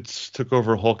David took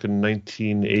over Hulk in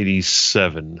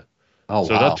 1987. Oh,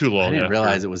 so wow. not too long. I didn't after.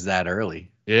 realize it was that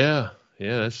early. Yeah.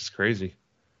 This is crazy.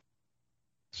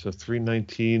 So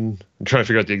 319. I'm trying to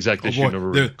figure out the exact issue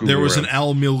number. There was an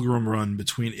Al Milgrom run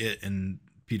between it and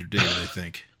Peter David, I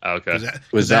think. Okay.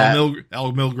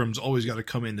 Al Milgram's always got to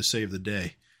come in to save the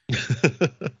day.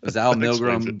 Was Al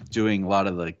Milgrom doing a lot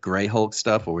of the Grey Hulk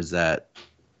stuff, or did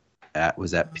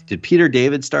Peter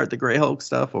David start the Grey Hulk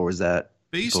stuff, or was that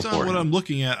based on what I'm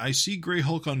looking at? I see Grey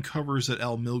Hulk on covers that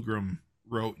Al Milgrom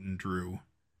wrote and drew.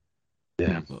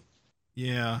 Yeah.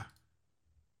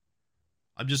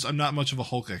 I'm not much of a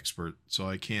Hulk expert, so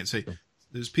I can't say.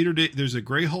 There's a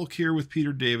Grey Hulk here with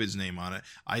Peter David's name on it.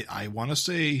 I want to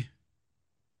say,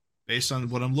 based on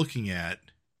what I'm looking at,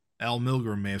 Al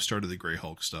Milgrom may have started the Grey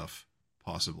Hulk stuff,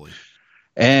 possibly.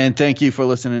 And thank you for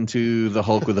listening to the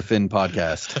Hulk with a Fin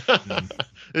podcast.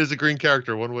 There's a green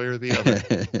character, one way or the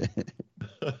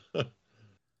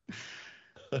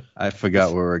other. I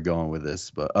forgot where we're going with this,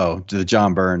 but the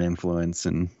John Byrne influence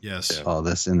and all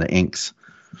this in the inks.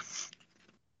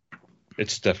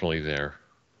 It's definitely there.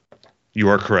 You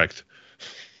are correct.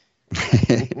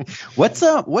 What's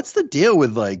the deal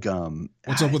with like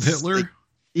what's up with Hitler? Like,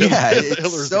 yeah, it's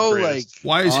Hitler's so like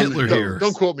why is Hitler here?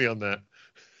 Don't quote me on that.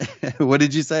 What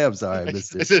did you say? I'm sorry, I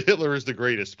said Hitler is the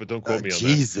greatest, but don't quote me on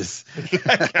Jesus.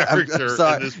 that. I'm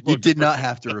sorry. You did not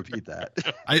have to repeat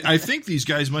that. I think these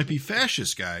guys might be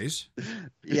fascist guys.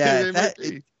 Yeah,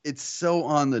 it's so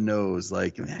on the nose.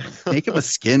 Like, man, make him a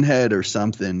skinhead or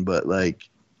something, but like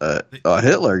a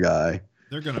Hitler guy.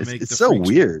 They're gonna make it's so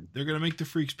weird. They're gonna make the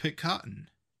freaks pick cotton.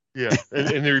 Yeah,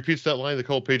 and he repeats that line a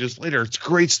couple pages later. It's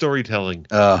great storytelling.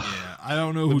 Yeah, I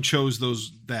don't know who chose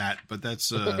that, but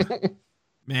that's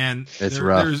man. It's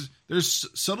rough. There's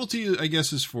subtlety, I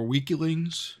guess, is for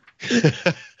weaklings.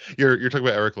 You're talking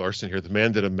about Eric Larson here. The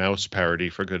man did a mouse parody,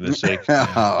 for goodness sake.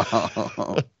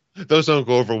 Those don't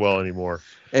go over well anymore.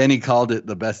 And he called it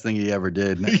the best thing he ever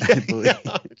did.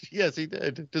 Yes, he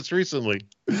did. Just recently.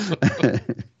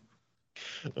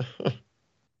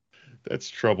 That's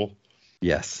trouble.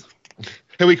 Yes.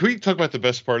 Hey, can we talk about the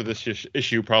best part of this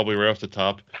issue, probably right off the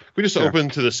top? Can we just open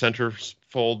to the center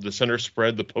fold, the center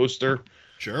spread, the poster?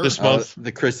 Sure. This month.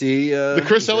 The Chrissy. The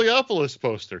Chris Eliopoulos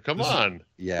poster. Come on.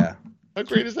 Yeah. How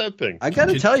great is that thing? I got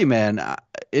to tell you, man,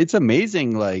 it's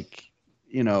amazing, like,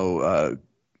 where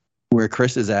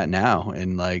Chris is at now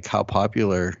and, like, how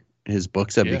popular his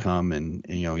books have become. And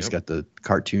he's got the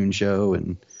cartoon show.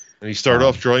 And he started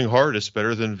off drawing hardest,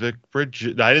 better than Vic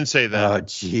Bridges. I didn't say that. Oh,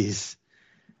 jeez.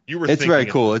 It's very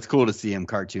cool. It's cool to see him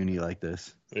cartoony like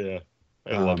this. Yeah,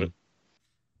 I love it.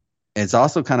 It's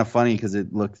also kind of funny because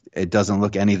it doesn't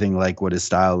look anything like what his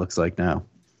style looks like now.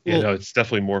 Yeah, no, it's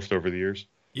definitely morphed over the years.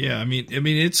 Yeah, I mean,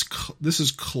 this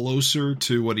is closer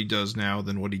to what he does now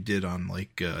than what he did on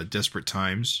like Desperate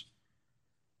Times.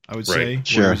 I would say,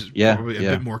 sure, a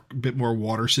bit more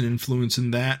Watterson influence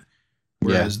in that.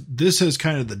 Whereas this has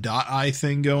kind of the dot eye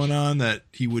thing going on that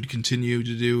he would continue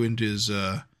to do into his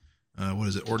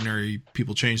Ordinary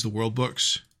People Change the World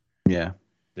books. Yeah.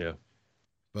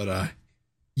 But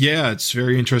it's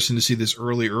very interesting to see this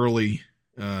early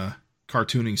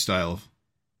cartooning style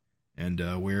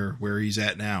and where he's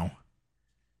at now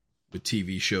with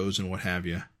TV shows and what have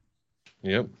you.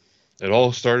 Yep. It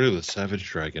all started with Savage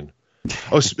Dragon.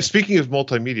 Oh, speaking of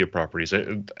multimedia properties, I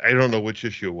don't know which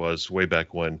issue it was way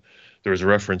back when. There was a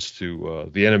reference to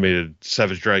the animated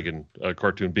Savage Dragon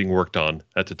cartoon being worked on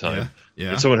at the time. Yeah.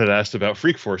 And someone had asked about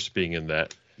Freak Force being in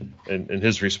that. And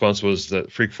his response was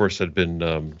that Freak Force had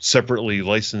been separately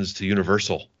licensed to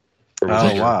Universal.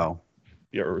 Wow.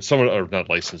 Yeah, or someone, or not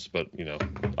licensed, but,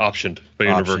 optioned by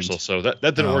Universal. So that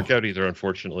didn't work out either,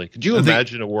 unfortunately. Could you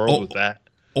imagine a world with that?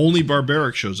 Only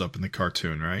Barbaric shows up in the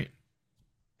cartoon, right?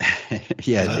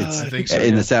 I think so.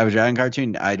 In the Savage Dragon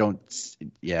cartoon,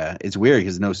 it's weird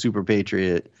because no Super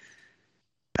Patriot.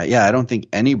 I don't think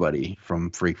anybody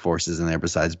from Freak Force is in there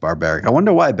besides Barbaric. I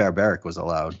wonder why Barbaric was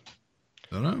allowed.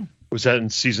 I don't know. Was that in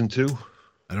season 2?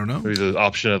 I don't know. Maybe the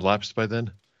option had lapsed by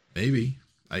then. Maybe.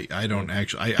 I don't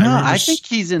actually. I think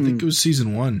he's in. I think it was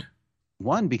season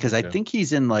 1. Because I think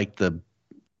he's in like the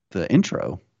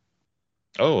intro.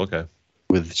 Oh, okay.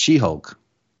 With She-Hulk.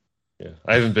 Yeah,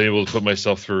 I haven't been able to put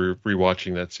myself through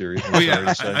rewatching that series. Oh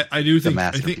yeah, I do think I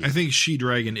masterpiece. think She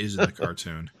Dragon is in the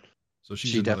cartoon, so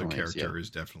she's She another definitely is, character. yeah. Is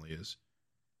definitely is.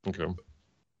 Okay.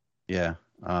 Yeah.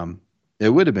 It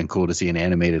would have been cool to see an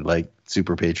animated like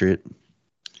Super Patriot.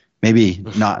 Maybe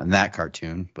not in that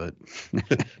cartoon, but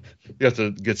You have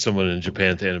to get someone in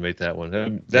Japan to animate that one.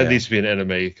 That needs to be an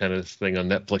anime kind of thing on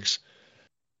Netflix.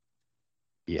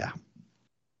 yeah.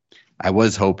 I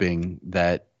was hoping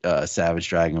that Savage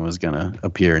Dragon was going to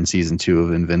appear in season 2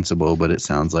 of Invincible, but it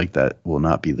sounds like that will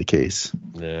not be the case.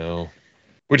 No.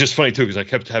 Which is funny, too, because I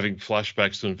kept having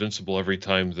flashbacks to Invincible every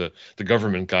time the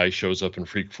government guy shows up in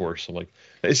Freak Force. I'm like,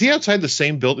 is he outside the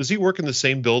same building? Is he working the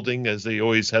same building as they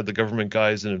always had the government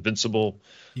guys in Invincible?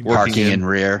 Parking in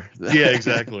rear. Yeah,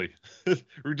 exactly. It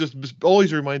just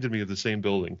always reminded me of the same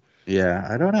building. Yeah,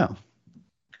 I don't know.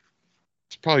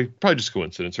 It's probably just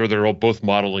coincidence, or they're all both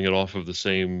modeling it off of the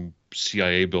same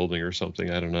CIA building or something.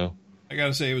 I don't know. I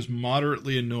gotta say, it was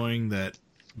moderately annoying that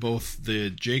both the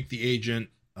Jake the Agent,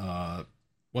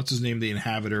 what's his name, the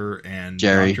Inhabitor, and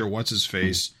Jerry. Dr. What's His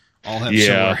Face all have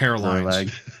similar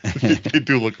hairlines. They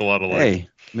do look a lot alike. Hey,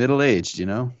 middle-aged, you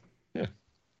know? Yeah.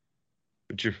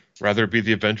 Would you rather be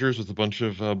the Avengers with a bunch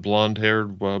of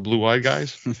blonde-haired, blue-eyed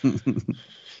guys?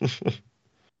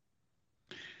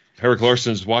 Eric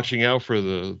Larson's watching out for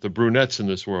the brunettes in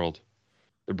this world.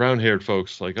 The brown-haired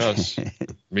folks like us.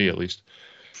 Me, at least.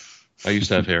 I used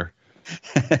to have hair.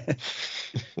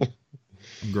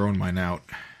 I'm growing mine out.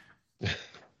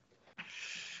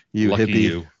 You Lucky hippie.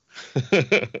 you.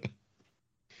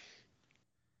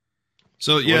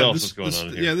 So yeah, what else is going on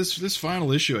here? this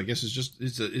final issue, I guess, is just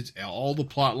it's all the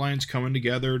plot lines coming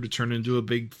together to turn into a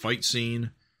big fight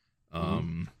scene.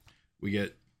 We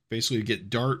get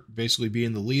Dart basically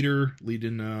being the leader,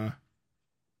 leading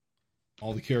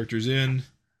all the characters in.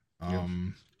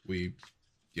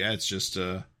 It's just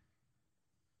a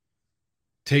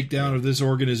takedown of this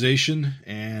organization,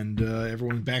 and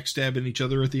everyone backstabbing each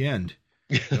other at the end.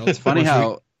 It's funny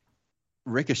how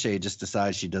Ricochet just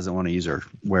decides she doesn't want to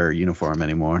wear a uniform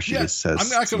anymore. She just says, I'm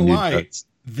not going to lie.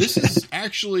 This is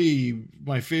actually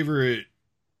my favorite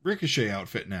Ricochet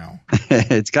outfit now.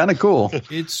 It's kind of cool.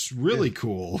 It's really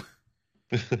cool.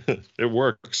 It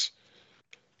works.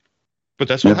 But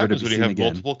that's what Never to happens be when you seen have again.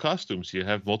 multiple costumes. You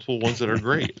have multiple ones that are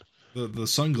great. The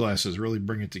sunglasses really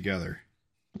bring it together.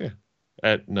 Yeah.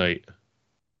 At night.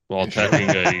 While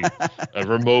attacking a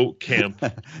remote camp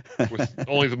with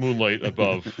only the moonlight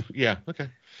above. Yeah, okay.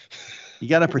 You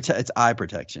got to protect. It's eye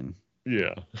protection.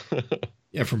 Yeah.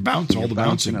 Yeah, from all the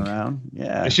bouncing around.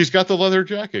 Yeah. And she's got the leather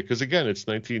jacket because, again, it's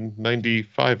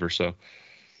 1995 or so.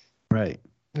 Right.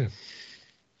 Yeah.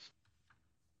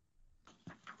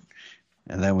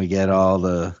 And then we get all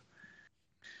the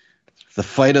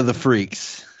fight of the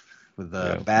freaks with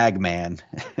the bag man.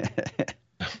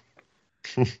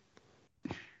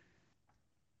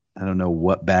 I don't know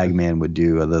what Bagman would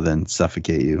do other than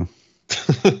suffocate you.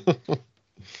 That's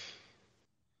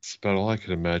about all I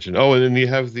could imagine. Oh, and then you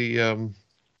have the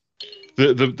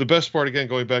best part, again,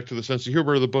 going back to the sense of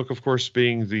humor of the book, of course,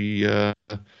 being the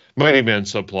Mighty Man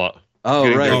subplot.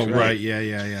 Oh, right. Oh, right.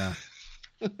 Yeah.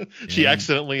 She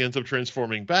accidentally ends up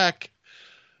transforming back.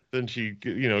 Then she,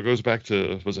 goes back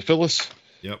to, was it Phyllis?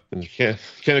 Yep. And can't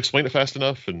explain it fast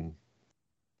enough and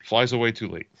flies away too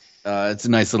late. It's a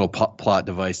nice little plot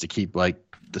device to keep like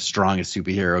the strongest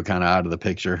superhero kind of out of the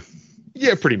picture.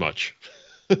 Yeah, pretty much.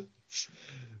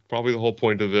 Probably the whole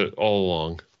point of it all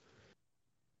along.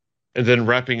 And then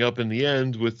wrapping up in the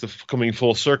end with the coming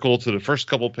full circle to the first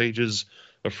couple pages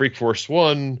of Freak Force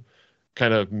 1,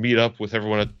 kind of meet up with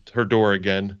everyone at her door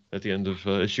again at the end of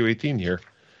issue 18 here.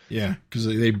 Yeah, because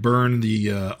they burned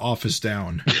the office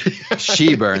down.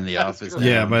 She burned the office down.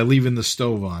 Yeah, by leaving the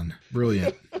stove on.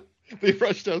 Brilliant. They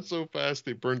rushed out so fast,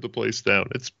 they burned the place down.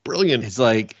 It's brilliant. It's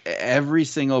like every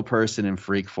single person in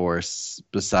Freak Force,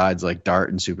 besides like Dart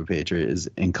and Super Patriot, is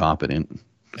incompetent.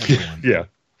 Yeah.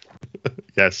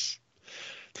 Yes.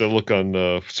 The look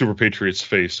on Super Patriot's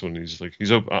face when he's like,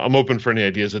 I'm open for any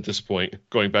ideas at this point,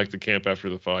 going back to camp after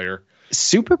the fire.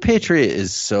 Super Patriot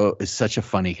is such a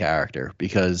funny character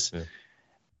because,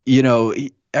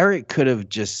 Eric could have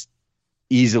just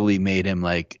easily made him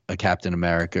like a Captain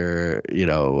America,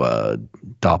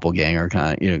 doppelganger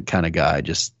kind of guy,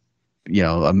 just,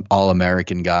 an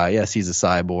all-American guy. Yes, he's a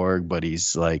cyborg, but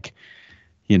he's like,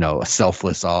 a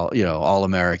selfless, all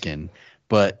American.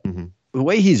 But the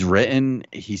way he's written,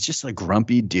 he's just a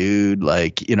grumpy dude.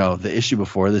 Like, the issue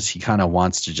before this, he kind of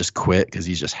wants to just quit because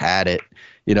he's just had it.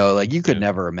 You could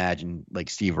never imagine like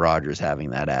Steve Rogers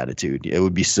having that attitude. It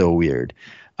would be so weird.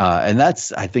 And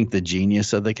that's, I think, the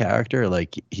genius of the character.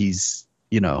 Like he's,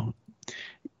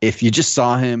 if you just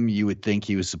saw him, you would think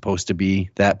he was supposed to be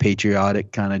that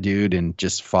patriotic kind of dude and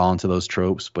just fall into those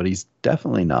tropes, but he's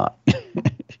definitely not.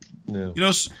 No. You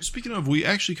know, speaking of, we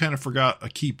actually kind of forgot a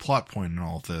key plot point in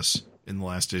all of this in the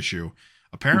last issue.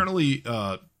 Apparently,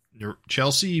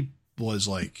 Chelsea was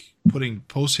like putting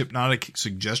post-hypnotic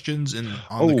suggestions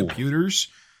on the computers.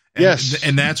 And, yes.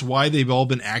 And that's why they've all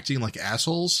been acting like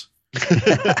assholes.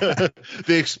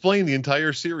 They explain the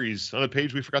entire series on a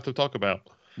page we forgot to talk about.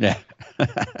 Yeah.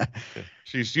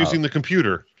 She's using the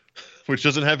computer, which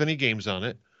doesn't have any games on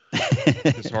it.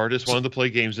 This artist wanted to play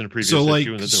games in a previous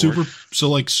issue.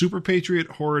 And Super Patriot,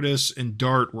 Horridus, and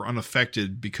Dart were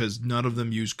unaffected because none of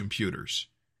them use computers.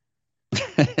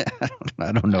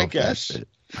 I don't know. I guess.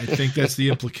 I think that's the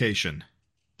implication.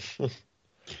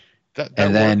 That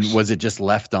and then works. was it just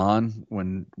left on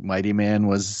when Mighty Man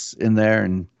was in there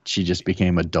and she just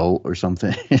became adult or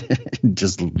something?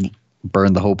 Just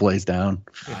burned the whole place down.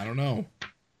 I don't know.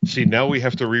 See, now we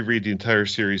have to reread the entire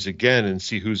series again and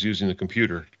see who's using the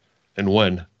computer and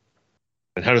when.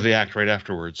 And how do they act right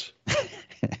afterwards?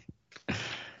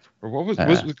 Or what was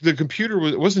the computer?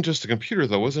 It wasn't just a computer,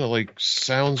 though. Wasn't it like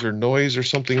sounds or noise or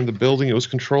something in the building? It was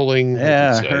controlling.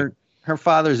 Yeah, her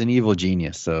father's an evil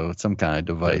genius, so it's some kind of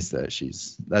device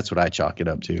that's what I chalk it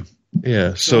up to.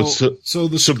 Yeah, so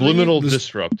the subliminal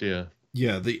disrupt, yeah.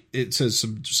 Yeah, it says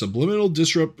subliminal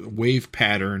disrupt wave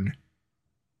pattern,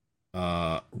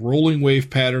 rolling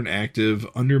wave pattern active,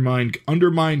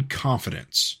 undermine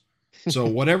confidence. So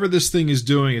whatever this thing is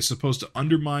doing is supposed to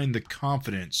undermine the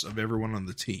confidence of everyone on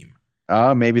the team.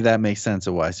 Maybe that makes sense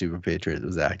of why Super Patriot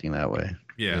was acting that way.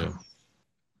 Yeah.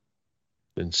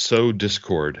 And sow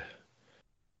discord.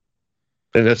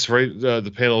 And that's right.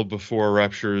 The panel before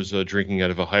Rapture's drinking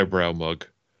out of a highbrow mug.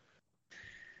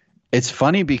 It's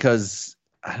funny because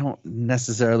I don't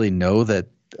necessarily know that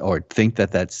or think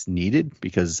that that's needed,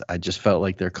 because I just felt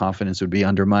like their confidence would be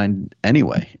undermined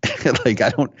anyway.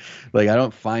 I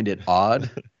don't find it odd.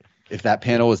 If that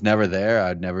panel was never there,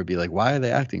 I'd never be like, why are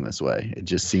they acting this way? It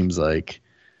just seems like,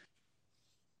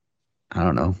 I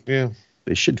don't know. Yeah.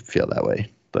 They should feel that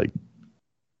way. Like,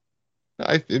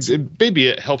 maybe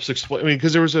it helps explain. I mean,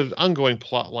 because there was an ongoing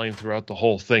plot line throughout the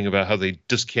whole thing about how they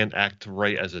just can't act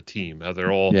right as a team. How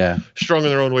they're all strong in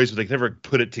their own ways, but they can never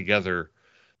put it together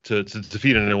to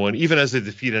defeat anyone, even as they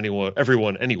defeat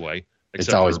everyone anyway.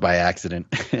 It's always by accident.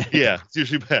 Yeah, it's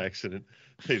usually by accident.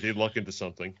 They luck into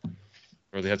something,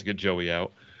 or they have to get Joey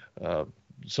out.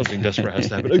 Something desperate has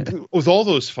to happen. With all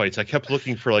those fights, I kept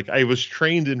looking for, I was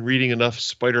trained in reading enough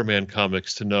Spider-Man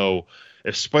comics to know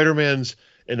if Spider-Man's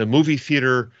in a movie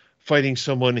theater fighting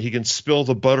someone, he can spill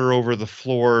the butter over the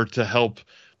floor to help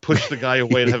push the guy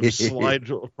away and have him slide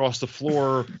across the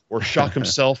floor, or shock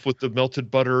himself with the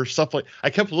melted butter, stuff like. I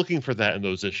kept looking for that in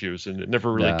those issues, and it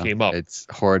never really came up. It's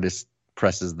Horridus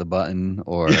presses the button,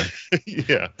 or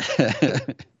yeah,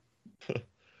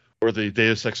 or the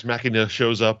Deus Ex Machina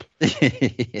shows up.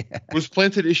 It was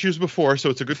planted issues before,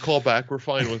 so it's a good callback. We're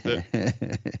fine with it.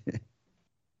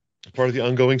 Part of the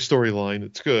ongoing storyline.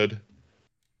 It's good.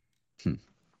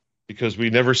 Because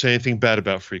we never say anything bad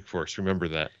about Freak Force. Remember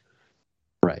that.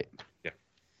 Right. Yeah.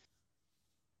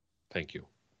 Thank you.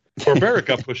 Barbaric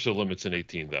got pushed to the limits in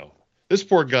 18, though. This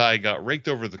poor guy got raked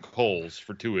over the coals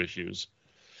for 2 issues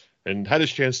and had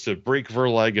his chance to break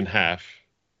Verlag in half,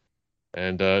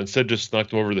 and instead just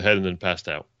knocked him over the head and then passed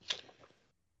out.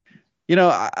 You know,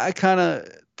 I kind of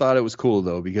thought it was cool,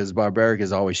 though, because Barbaric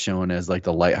is always shown as like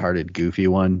the lighthearted, goofy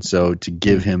one. So to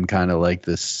give him kind of like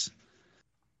this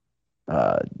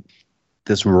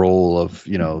role of,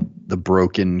 the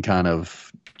broken kind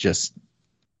of just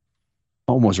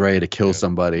almost ready to kill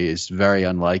somebody is very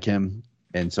unlike him.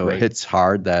 And so it hits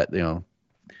hard that,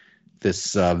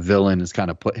 this villain has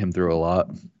kind of put him through a lot.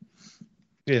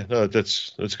 Yeah, no,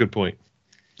 that's a good point.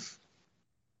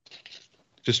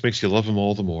 Just makes you love him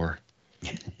all the more.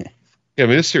 Yeah, I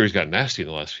mean, this series got nasty in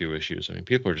the last few issues. I mean,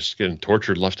 people are just getting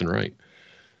tortured left and right.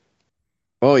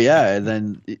 Oh, yeah. And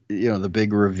then, the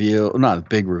big reveal, not a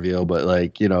big reveal,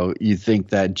 but you think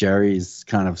that Jerry's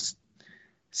kind of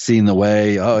seen the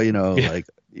way. Oh,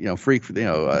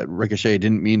 Ricochet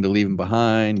didn't mean to leave him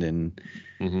behind. And,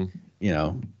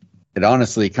 it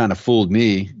honestly kind of fooled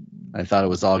me. I thought it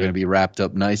was all going to be wrapped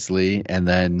up nicely. And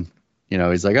then,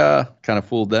 he's like, kind of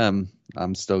fooled them.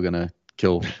 I'm still going to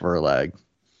kill Verlag.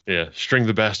 Yeah. String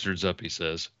the bastards up, he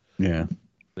says. Yeah.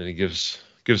 Then he gives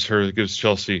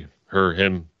Chelsea, her,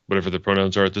 him, whatever the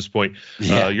pronouns are at this point.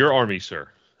 Yeah. Your army, sir,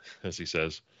 as he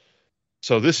says.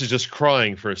 So this is just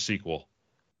crying for a sequel.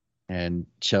 And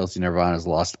Chelsea Nirvana's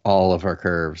lost all of her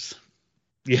curves.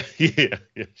 Yeah.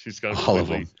 She's got all of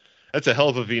them. That's a hell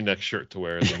of a V-neck shirt to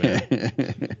wear as a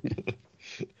man.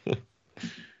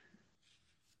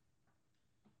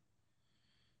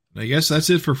 I guess that's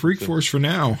it for Freak Force for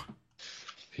now.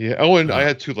 Yeah. Oh, and I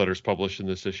had 2 letters published in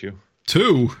this issue.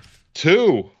 2?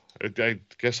 2. I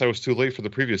guess I was too late for the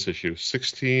previous issue.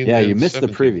 16. Yeah, and you missed 17.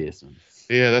 the previous one.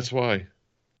 Yeah, that's why.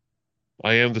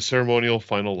 I am the ceremonial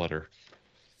final letter.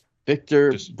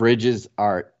 Victor Bridges'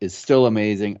 art is still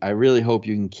amazing. I really hope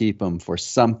you can keep him for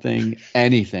something,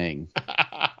 anything.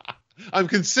 I'm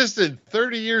consistent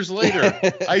 30 years later.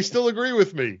 I still agree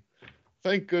with me.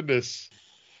 Thank goodness.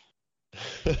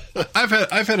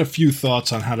 I've had a few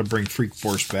thoughts on how to bring Freak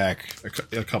Force back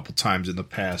a couple times in the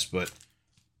past, but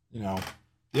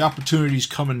the opportunities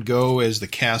come and go as the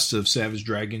cast of Savage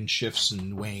Dragon shifts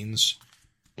and wanes.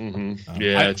 Mm-hmm.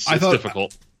 Yeah, it's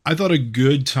difficult. I thought a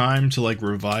good time to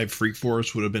revive Freak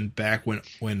Force would have been back when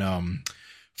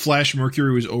Flash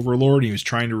Mercury was Overlord and he was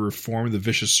trying to reform the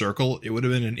Vicious Circle. It would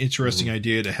have been an interesting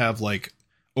idea to have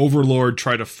Overlord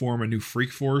try to form a new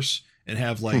Freak Force and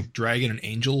have Dragon and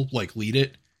Angel lead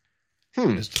it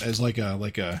as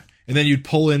a and then you'd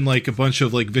pull in a bunch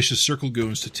of Vicious Circle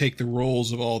goons to take the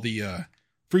roles of all the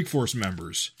Freak Force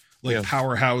members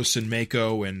Powerhouse and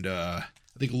Mako and I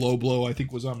think Low Blow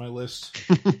was on my list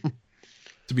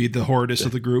to be the horridest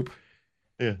of the group.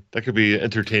 Yeah, that could be an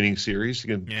entertaining series.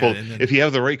 You can if you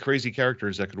have the right crazy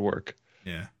characters, that could work.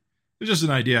 Yeah, it was just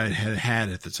an idea I had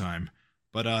at the time,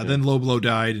 but then Low Blow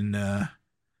died and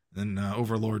then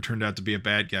Overlord turned out to be a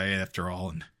bad guy after all.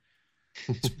 And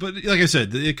but like I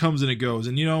said, it comes and it goes,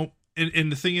 and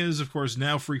and the thing is, of course,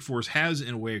 now Freak Force has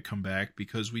in a way come back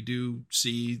because we do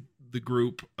see the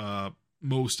group,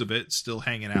 most of it still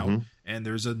hanging out, and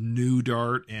there's a new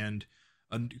Dart and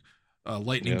a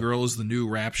Lightning Girl is the new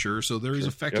Rapture, so there is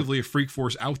effectively a Freak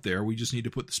Force out there. We just need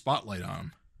to put the spotlight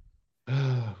on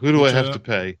them. Who do I have to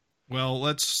pay? Well,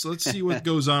 let's see what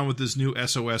goes on with this new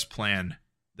SOS plan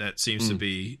that seems to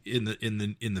be in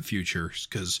the future,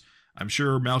 because I'm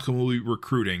sure Malcolm will be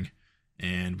recruiting,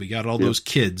 and we got all those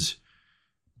kids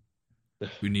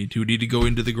who need to go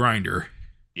into the grinder.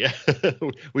 Yeah,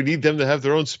 we need them to have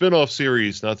their own spin-off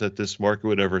series. Not that this market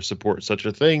would ever support such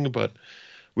a thing, but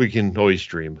we can always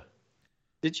dream.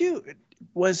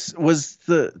 Was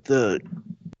the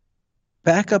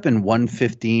backup in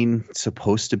 115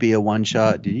 supposed to be a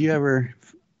one-shot? Did you ever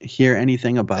hear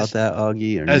anything about that,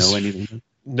 Augie, or know anything?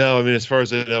 No, I mean, as far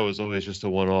as I know, it was always just a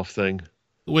one-off thing.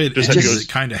 The way it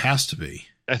kind of has to be.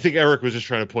 I think Eric was just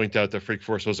trying to point out that Freak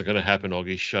Force wasn't going to happen.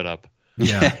 Augie, shut up.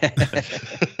 Yeah.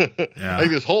 I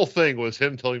think this whole thing was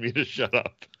him telling me to shut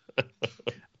up.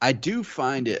 I do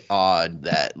find it odd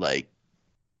that I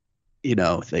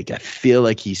feel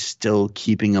like he's still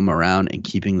keeping them around and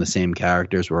keeping the same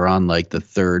characters. We're on the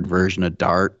 3rd version of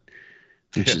Dart,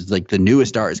 which is the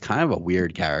newest Dart is kind of a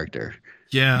weird character.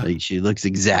 Yeah. She looks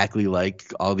exactly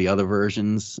like all the other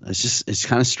versions. It's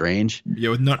kind of strange.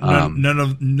 Yeah. With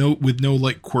no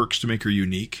quirks to make her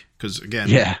unique. Cause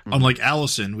again, unlike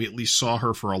Allison, we at least saw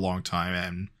her for a long time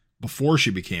and before she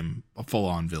became a full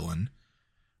on villain.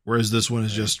 Whereas this one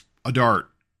is just a Dart,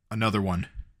 another one.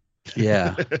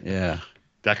 Yeah, yeah.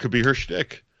 That could be her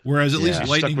shtick. Whereas at least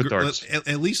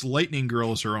Lightning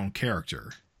Girl is her own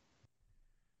character.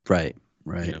 Right.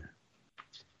 Yeah.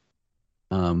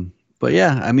 But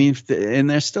yeah, I mean, and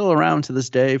they're still around to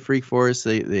this day. Freak Force,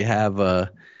 they have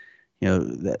the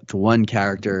one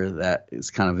character that is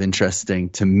kind of interesting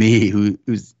to me.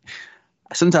 Who's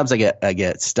sometimes I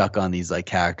get stuck on these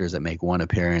characters that make one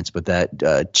appearance, but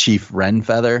that Chief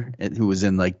Renfeather, who was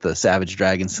in the Savage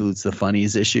Dragon Salutes the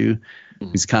Funnies issue,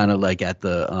 who's kind of at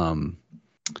the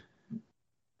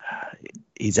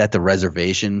he's at the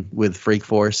reservation with Freak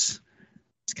Force.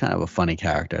 He's kind of a funny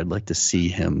character. I'd like to see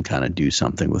him kind of do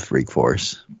something with Freak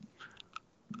Force.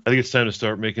 I think it's time to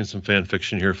start making some fan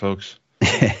fiction here, folks.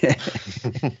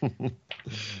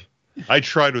 I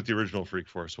tried with the original Freak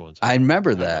Force once. I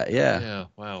remember that, yeah. Yeah,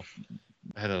 wow.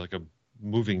 I had a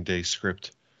moving day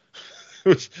script. It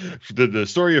was the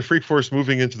story of Freak Force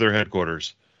moving into their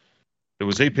headquarters. It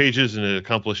was 8 pages and it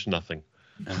accomplished nothing.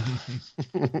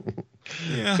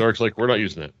 Yeah. So Eric's we're not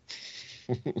using it.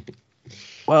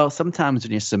 Well, sometimes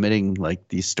when you're submitting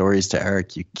these stories to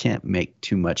Eric, you can't make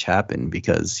too much happen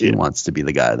because he wants to be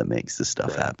the guy that makes the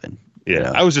stuff happen.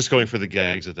 Yeah, I was just going for the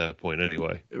gags at that point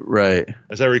anyway. Right.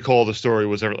 As I recall, the story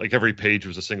was every page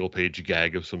was a single page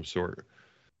gag of some sort.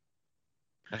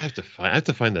 I have to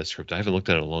find that script. I haven't looked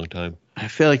at it in a long time. I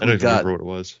feel like I don't even remember what it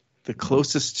was. The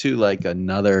closest to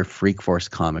another Freak Force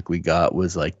comic we got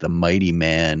was the Mighty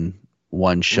Man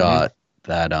one shot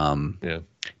that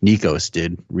Nikos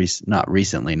did not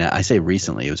recently. Now I say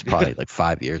recently, it was probably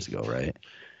 5 years ago, right?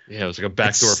 Yeah, it was a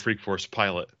backdoor Freak Force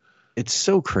pilot. It's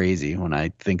so crazy when I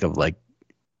think of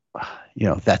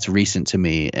that's recent to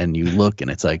me, and you look and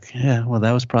it's like, yeah, well,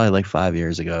 that was probably like 5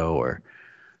 years ago, or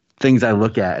things I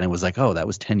look at and it was like, oh, that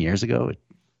was 10 years ago.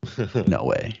 No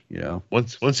way,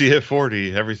 Once you hit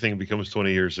 40, everything becomes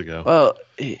 20 years ago. Well,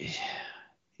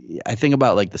 I think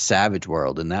about like the Savage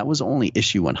World, and that was only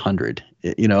issue 100,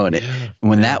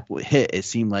 when that hit, it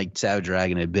seemed like Savage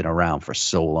Dragon had been around for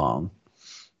so long.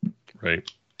 Right.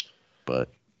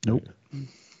 But nope. And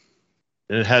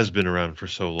it has been around for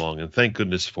so long, and thank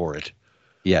goodness for it.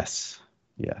 Yes.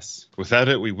 Without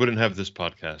it, we wouldn't have this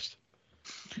podcast.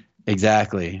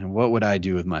 Exactly. What would I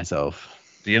do with myself?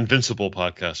 The Invincible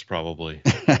podcast, probably.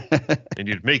 And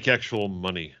you'd make actual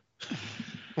money.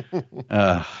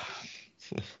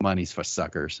 Money's for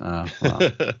suckers. Well.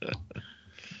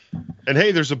 And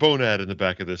hey, there's a bone ad in the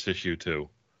back of this issue, too.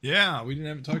 Yeah, we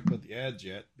haven't talked about the ads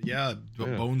yet. But yeah,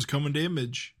 Bones coming to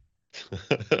Image.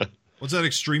 What's that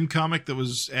Extreme comic that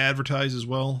was advertised as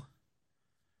well?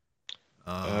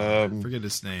 I forget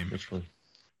its name. Which one?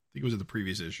 I think it was in the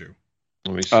previous issue.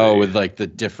 Let me see. Oh, with like the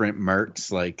different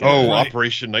mercs, like right.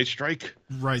 Operation Night Strike.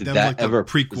 Right, that was like ever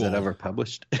the prequel. Was that ever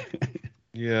published?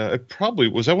 Yeah, it probably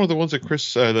was. That one of the ones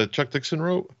that Chuck Dixon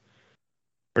wrote,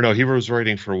 or no? He was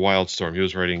writing for Wildstorm. He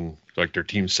was writing like their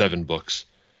Team 7 books.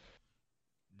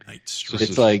 Night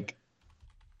Strike.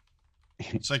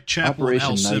 It's like Chapel Operation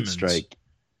L. Night Simmons. Strike.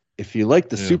 If you like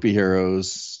the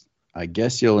superheroes, I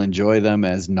guess you'll enjoy them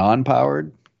as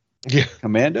non-powered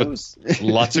commandos.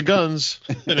 Lots of guns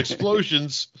and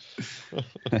explosions.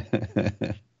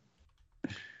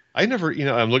 I never,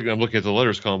 I'm looking at the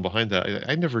letters column behind that.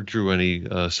 I never drew any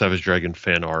Savage Dragon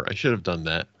fan art. I should have done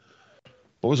that.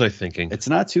 What was I thinking? It's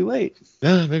not too late.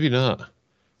 Yeah, maybe not.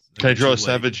 Can I draw a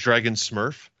Savage Dragon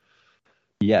Smurf?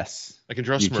 Yes. I can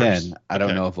draw you Smurfs. Can. I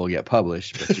don't know if it'll get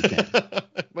published, but you can.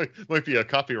 might be a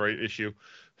copyright issue.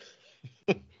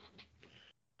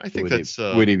 I think would that's...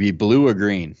 would it be blue or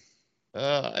green?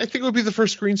 I think it would be the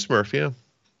first green Smurf, yeah.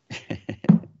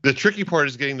 The tricky part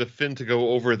is getting the fin to go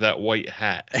over that white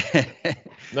hat.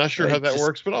 Not sure how that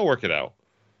works, but I'll work it out.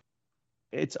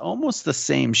 It's almost the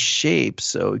same shape,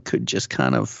 so it could just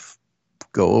kind of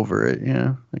go over it,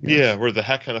 Yeah, where the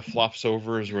hat kind of flops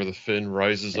over is where the fin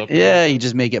rises up. Yeah, you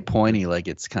just make it pointy, like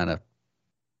it's kind of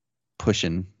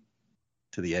pushing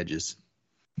to the edges.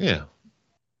 Yeah.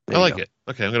 There I like it.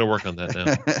 Okay, I'm going to work on that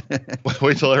now.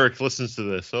 Wait till Eric listens to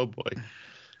this. Oh, boy.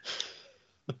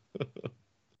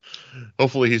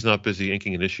 Hopefully he's not busy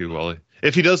inking an issue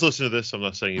if he does listen to this, I'm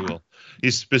not saying he will.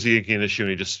 He's busy inking an issue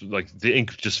and he just the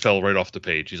ink just fell right off the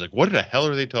page. He's like, what the hell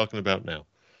are they talking about now?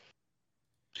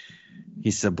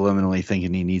 He's subliminally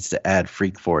thinking he needs to add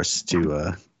Freak Force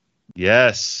to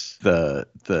yes, the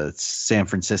San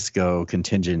Francisco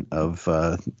contingent of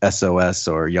SOS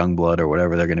or Youngblood or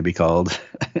whatever they're going to be called.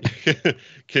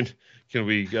 Can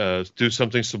we do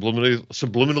something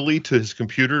subliminally to his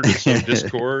computer to sow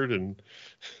discord and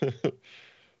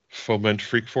foment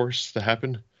Freak Force to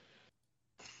happen?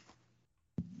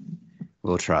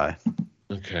 We'll try.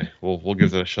 Okay, we'll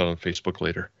give that a shot on Facebook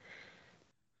later.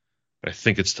 I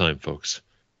think it's time, folks.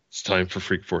 It's time for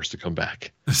Freak Force to come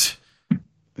back.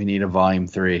 We need a volume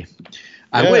 3.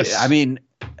 Yes. I mean,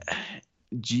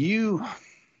 do you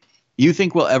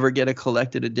think we'll ever get a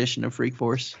collected edition of Freak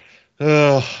Force?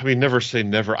 Never say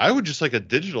never. I would just like a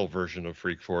digital version of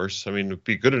Freak Force. I mean, it'd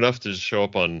be good enough to just show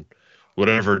up on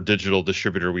whatever digital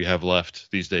distributor we have left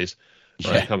these days,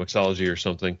 Comixology or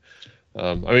something.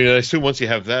 I assume once you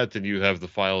have that, then you have the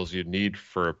files you need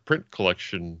for a print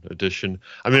collection edition.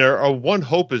 I mean, our one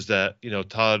hope is that,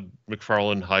 Todd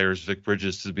McFarlane hires Vic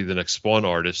Bridges to be the next Spawn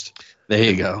artist. There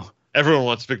you go. Everyone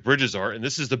wants Vic Bridges art, and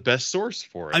this is the best source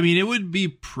for it. I mean, it would be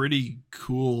pretty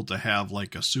cool to have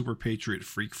like a Super Patriot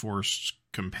Freak Force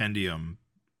compendium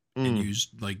and use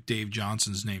like Dave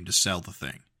Johnson's name to sell the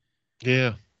thing.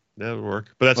 Yeah, that would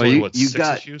work. But that's only 6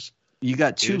 issues? You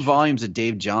got 2 volumes of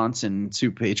Dave Johnson,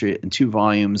 Super Patriot, and 2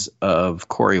 volumes of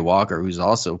Corey Walker, who's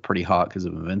also pretty hot because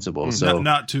of Invincible. So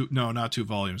not 2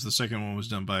 volumes. The second one was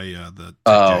done by the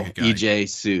Jacket guy. EJ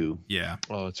Sue. Yeah.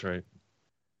 Oh, that's right.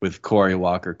 With Corey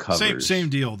Walker covers. Same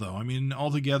deal though. I mean,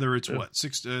 altogether it's what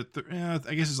 6. I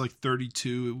guess it's like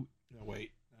 32. No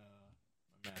wait,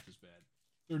 my math is bad.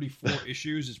 34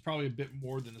 issues. It's probably a bit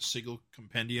more than a single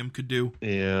compendium could do.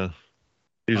 Yeah.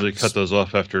 Usually cut those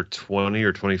off after 20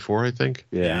 or 24, I think.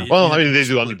 Yeah. Well, they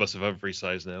do omnibus of every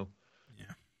size now.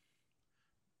 Yeah.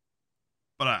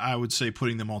 But I would say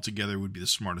putting them all together would be the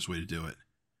smartest way to do it.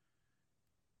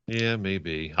 Yeah,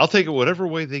 maybe. I'll take it whatever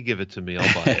way they give it to me.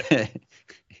 I'll buy it.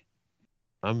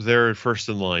 I'm there first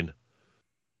in line.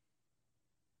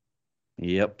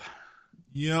 Yep.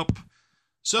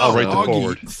 So, I'll write the Augie,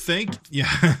 forward.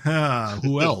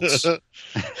 who else?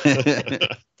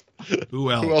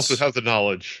 Who else? Who else would have the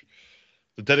knowledge,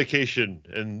 the dedication,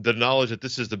 and the knowledge that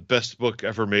this is the best book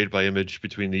ever made by Image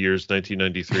between the years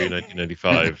 1993 and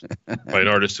 1995 by an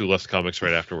artist who left comics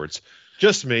right afterwards?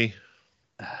 Just me.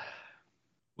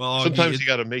 Well, Augie, sometimes you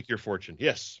got to make your fortune.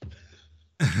 Yes.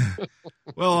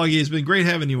 Well, Augie, it's been great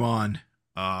having you on.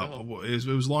 It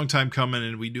was a long time coming,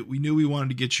 and we knew we wanted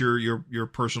to get your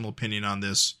personal opinion on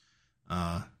this,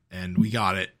 and we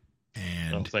got it.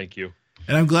 And thank you.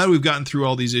 And I'm glad we've gotten through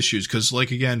all these issues because, like,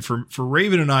 again, for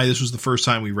Raven and I, this was the first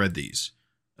time we read these.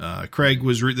 Craig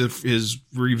was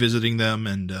revisiting them,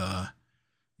 and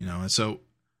and so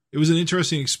it was an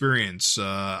interesting experience.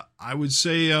 I would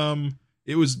say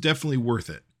it was definitely worth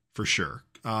it for sure.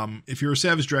 If you're a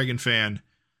Savage Dragon fan,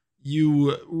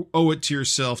 you owe it to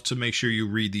yourself to make sure you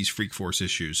read these Freak Force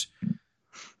issues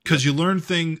because you learn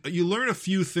a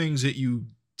few things that you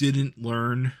didn't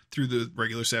learn through the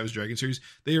regular Savage Dragon series.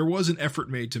 There was an effort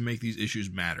made to make these issues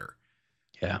matter.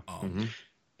 Yeah.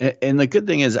 And the good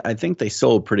thing is, I think they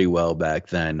sold pretty well back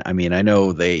then. I mean, I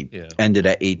know they ended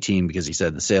at 18 because he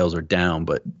said the sales are down,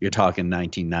 but you're talking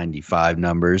 1995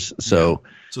 numbers. So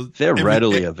they're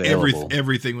readily available.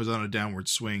 Everything was on a downward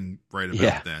swing right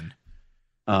about then.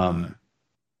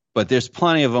 But there's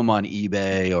plenty of them on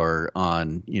eBay or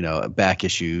on, back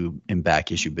issue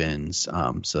bins.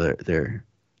 So they're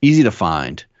easy to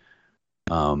find.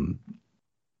 And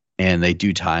they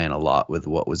do tie in a lot with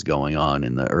what was going on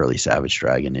in the early Savage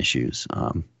Dragon issues.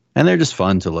 And they're just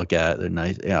fun to look at. They're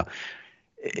nice. Yeah.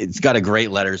 It's got a great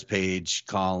letters page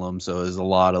column. So there's a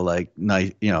lot of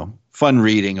nice, fun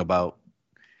reading about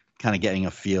kind of getting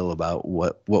a feel about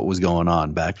what was going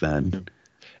on back then.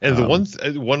 And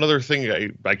the one other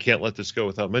thing I can't let this go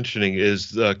without mentioning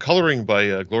is the coloring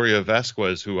by Gloria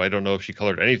Vasquez, who I don't know if she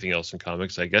colored anything else in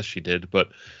comics. I guess she did, but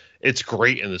it's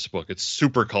great in this book. It's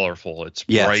super colorful. It's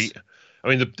bright. I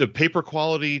mean, the paper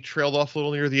quality trailed off a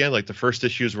little near the end. Like the first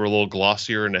issues were a little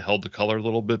glossier and it held the color a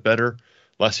little bit better.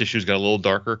 Last issues got a little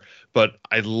darker, but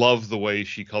I love the way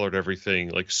she colored everything,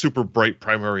 like super bright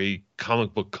primary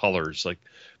comic book colors, like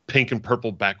pink and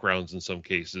purple backgrounds in some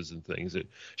cases and things.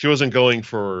 She wasn't going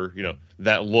for,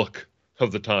 that look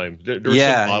of the time. There was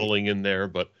some modeling in there,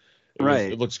 but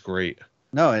it looks great.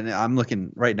 No, and I'm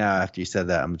looking right now after you said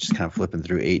that, I'm just kind of flipping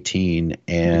through 18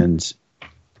 and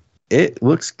it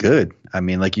looks good. I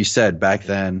mean, like you said, back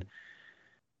then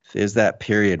there's that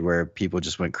period where people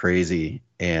just went crazy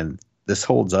and this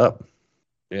holds up.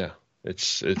 Yeah,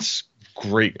 it's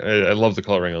great. I love the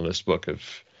coloring on this book.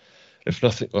 If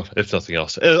nothing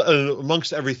else,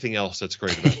 amongst everything else that's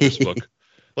great about this book,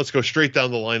 let's go straight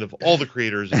down the line of all the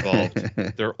creators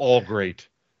involved. They're all great.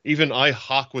 Even I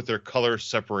hawk with their color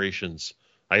separations.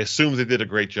 I assume they did a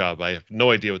great job. I have no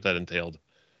idea what that entailed.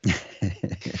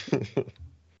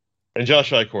 And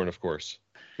Josh Eichhorn, of course,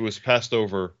 who was passed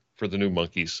over for the New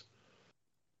Monkeys.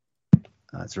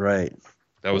 That's right.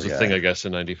 That was a thing, I guess,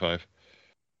 in 95.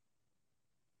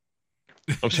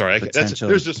 I'm sorry.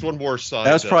 There's just one more side.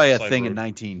 That was probably a thing in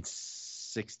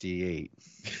 1968.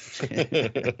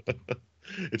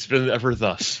 It's been ever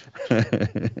thus.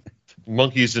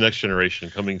 Monkeys: The Next Generation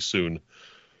coming soon.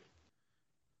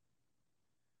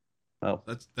 Well,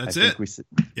 that's it.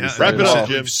 Wrap it up,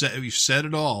 Jim. We've said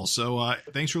it all. So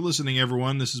thanks for listening,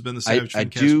 everyone. This has been the Savage FINcast. I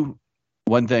do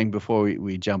one thing before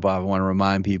we jump off. I want to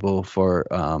remind people for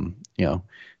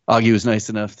Augie was nice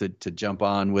enough to jump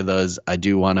on with us. I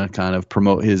do want to kind of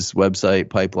promote his website,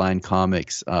 Pipeline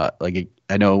Comics. I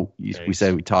know we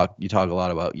said you talk a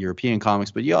lot about European comics,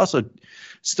 but you also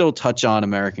still touch on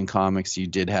American comics. You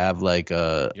did have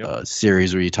a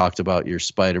series where you talked about your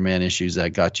Spider-Man issues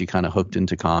that got you kind of hooked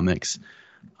into comics.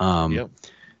 So one day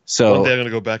I'm going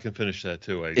to go back and finish that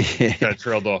too. I kind of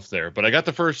trailed off there, but I got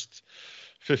the first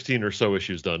 15 or so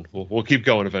issues done. We'll keep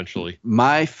going eventually.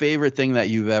 My favorite thing that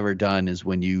you've ever done is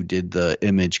when you did the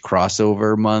Image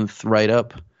crossover month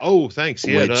write-up. Oh, thanks.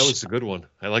 Yeah, that was a good one.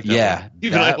 I like that one.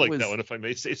 Even I like that one, if I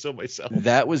may say so myself.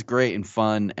 That was great and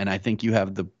fun, and I think you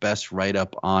have the best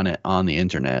write-up on it on the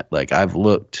internet. Like, I've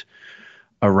looked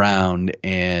around,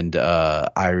 and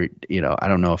I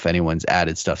don't know if anyone's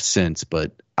added stuff since,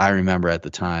 but I remember at the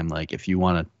time, like, if you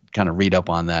want to kind of read up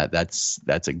on that,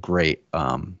 that's a great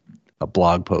a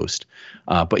blog post.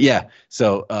 But yeah,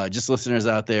 so just listeners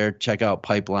out there, check out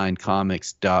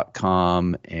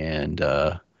pipelinecomics.com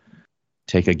and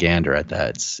take a gander at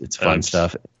that. It's fun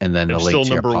stuff. And then the link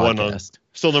to your podcast.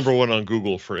 Still number one on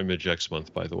Google for Image X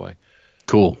month, by the way.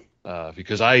 Cool.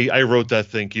 Because I wrote that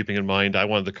thing keeping in mind I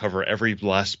wanted to cover every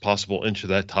last possible inch of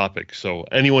that topic. So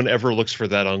anyone ever looks for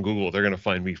that on Google, they're going to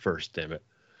find me first, damn it.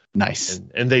 Nice.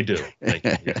 And they do. Thank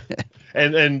you. Yeah.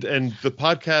 And the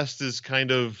podcast is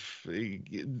kind of,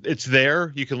 it's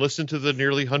there. You can listen to the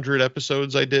nearly 100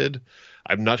 episodes I did.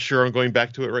 I'm not sure I'm going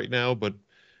back to it right now, but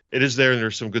it is there, and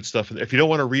there's some good stuff. If you don't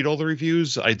want to read all the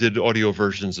reviews, I did audio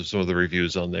versions of some of the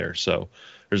reviews on there, so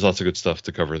there's lots of good stuff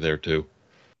to cover there too.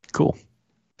 Cool.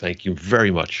 Thank you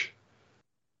very much.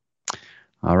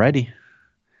 All righty.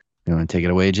 You want to take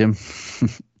it away, Jim?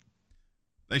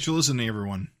 Thanks for listening,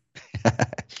 everyone.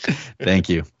 Thank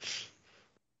you.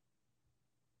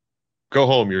 Go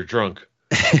home. You're drunk.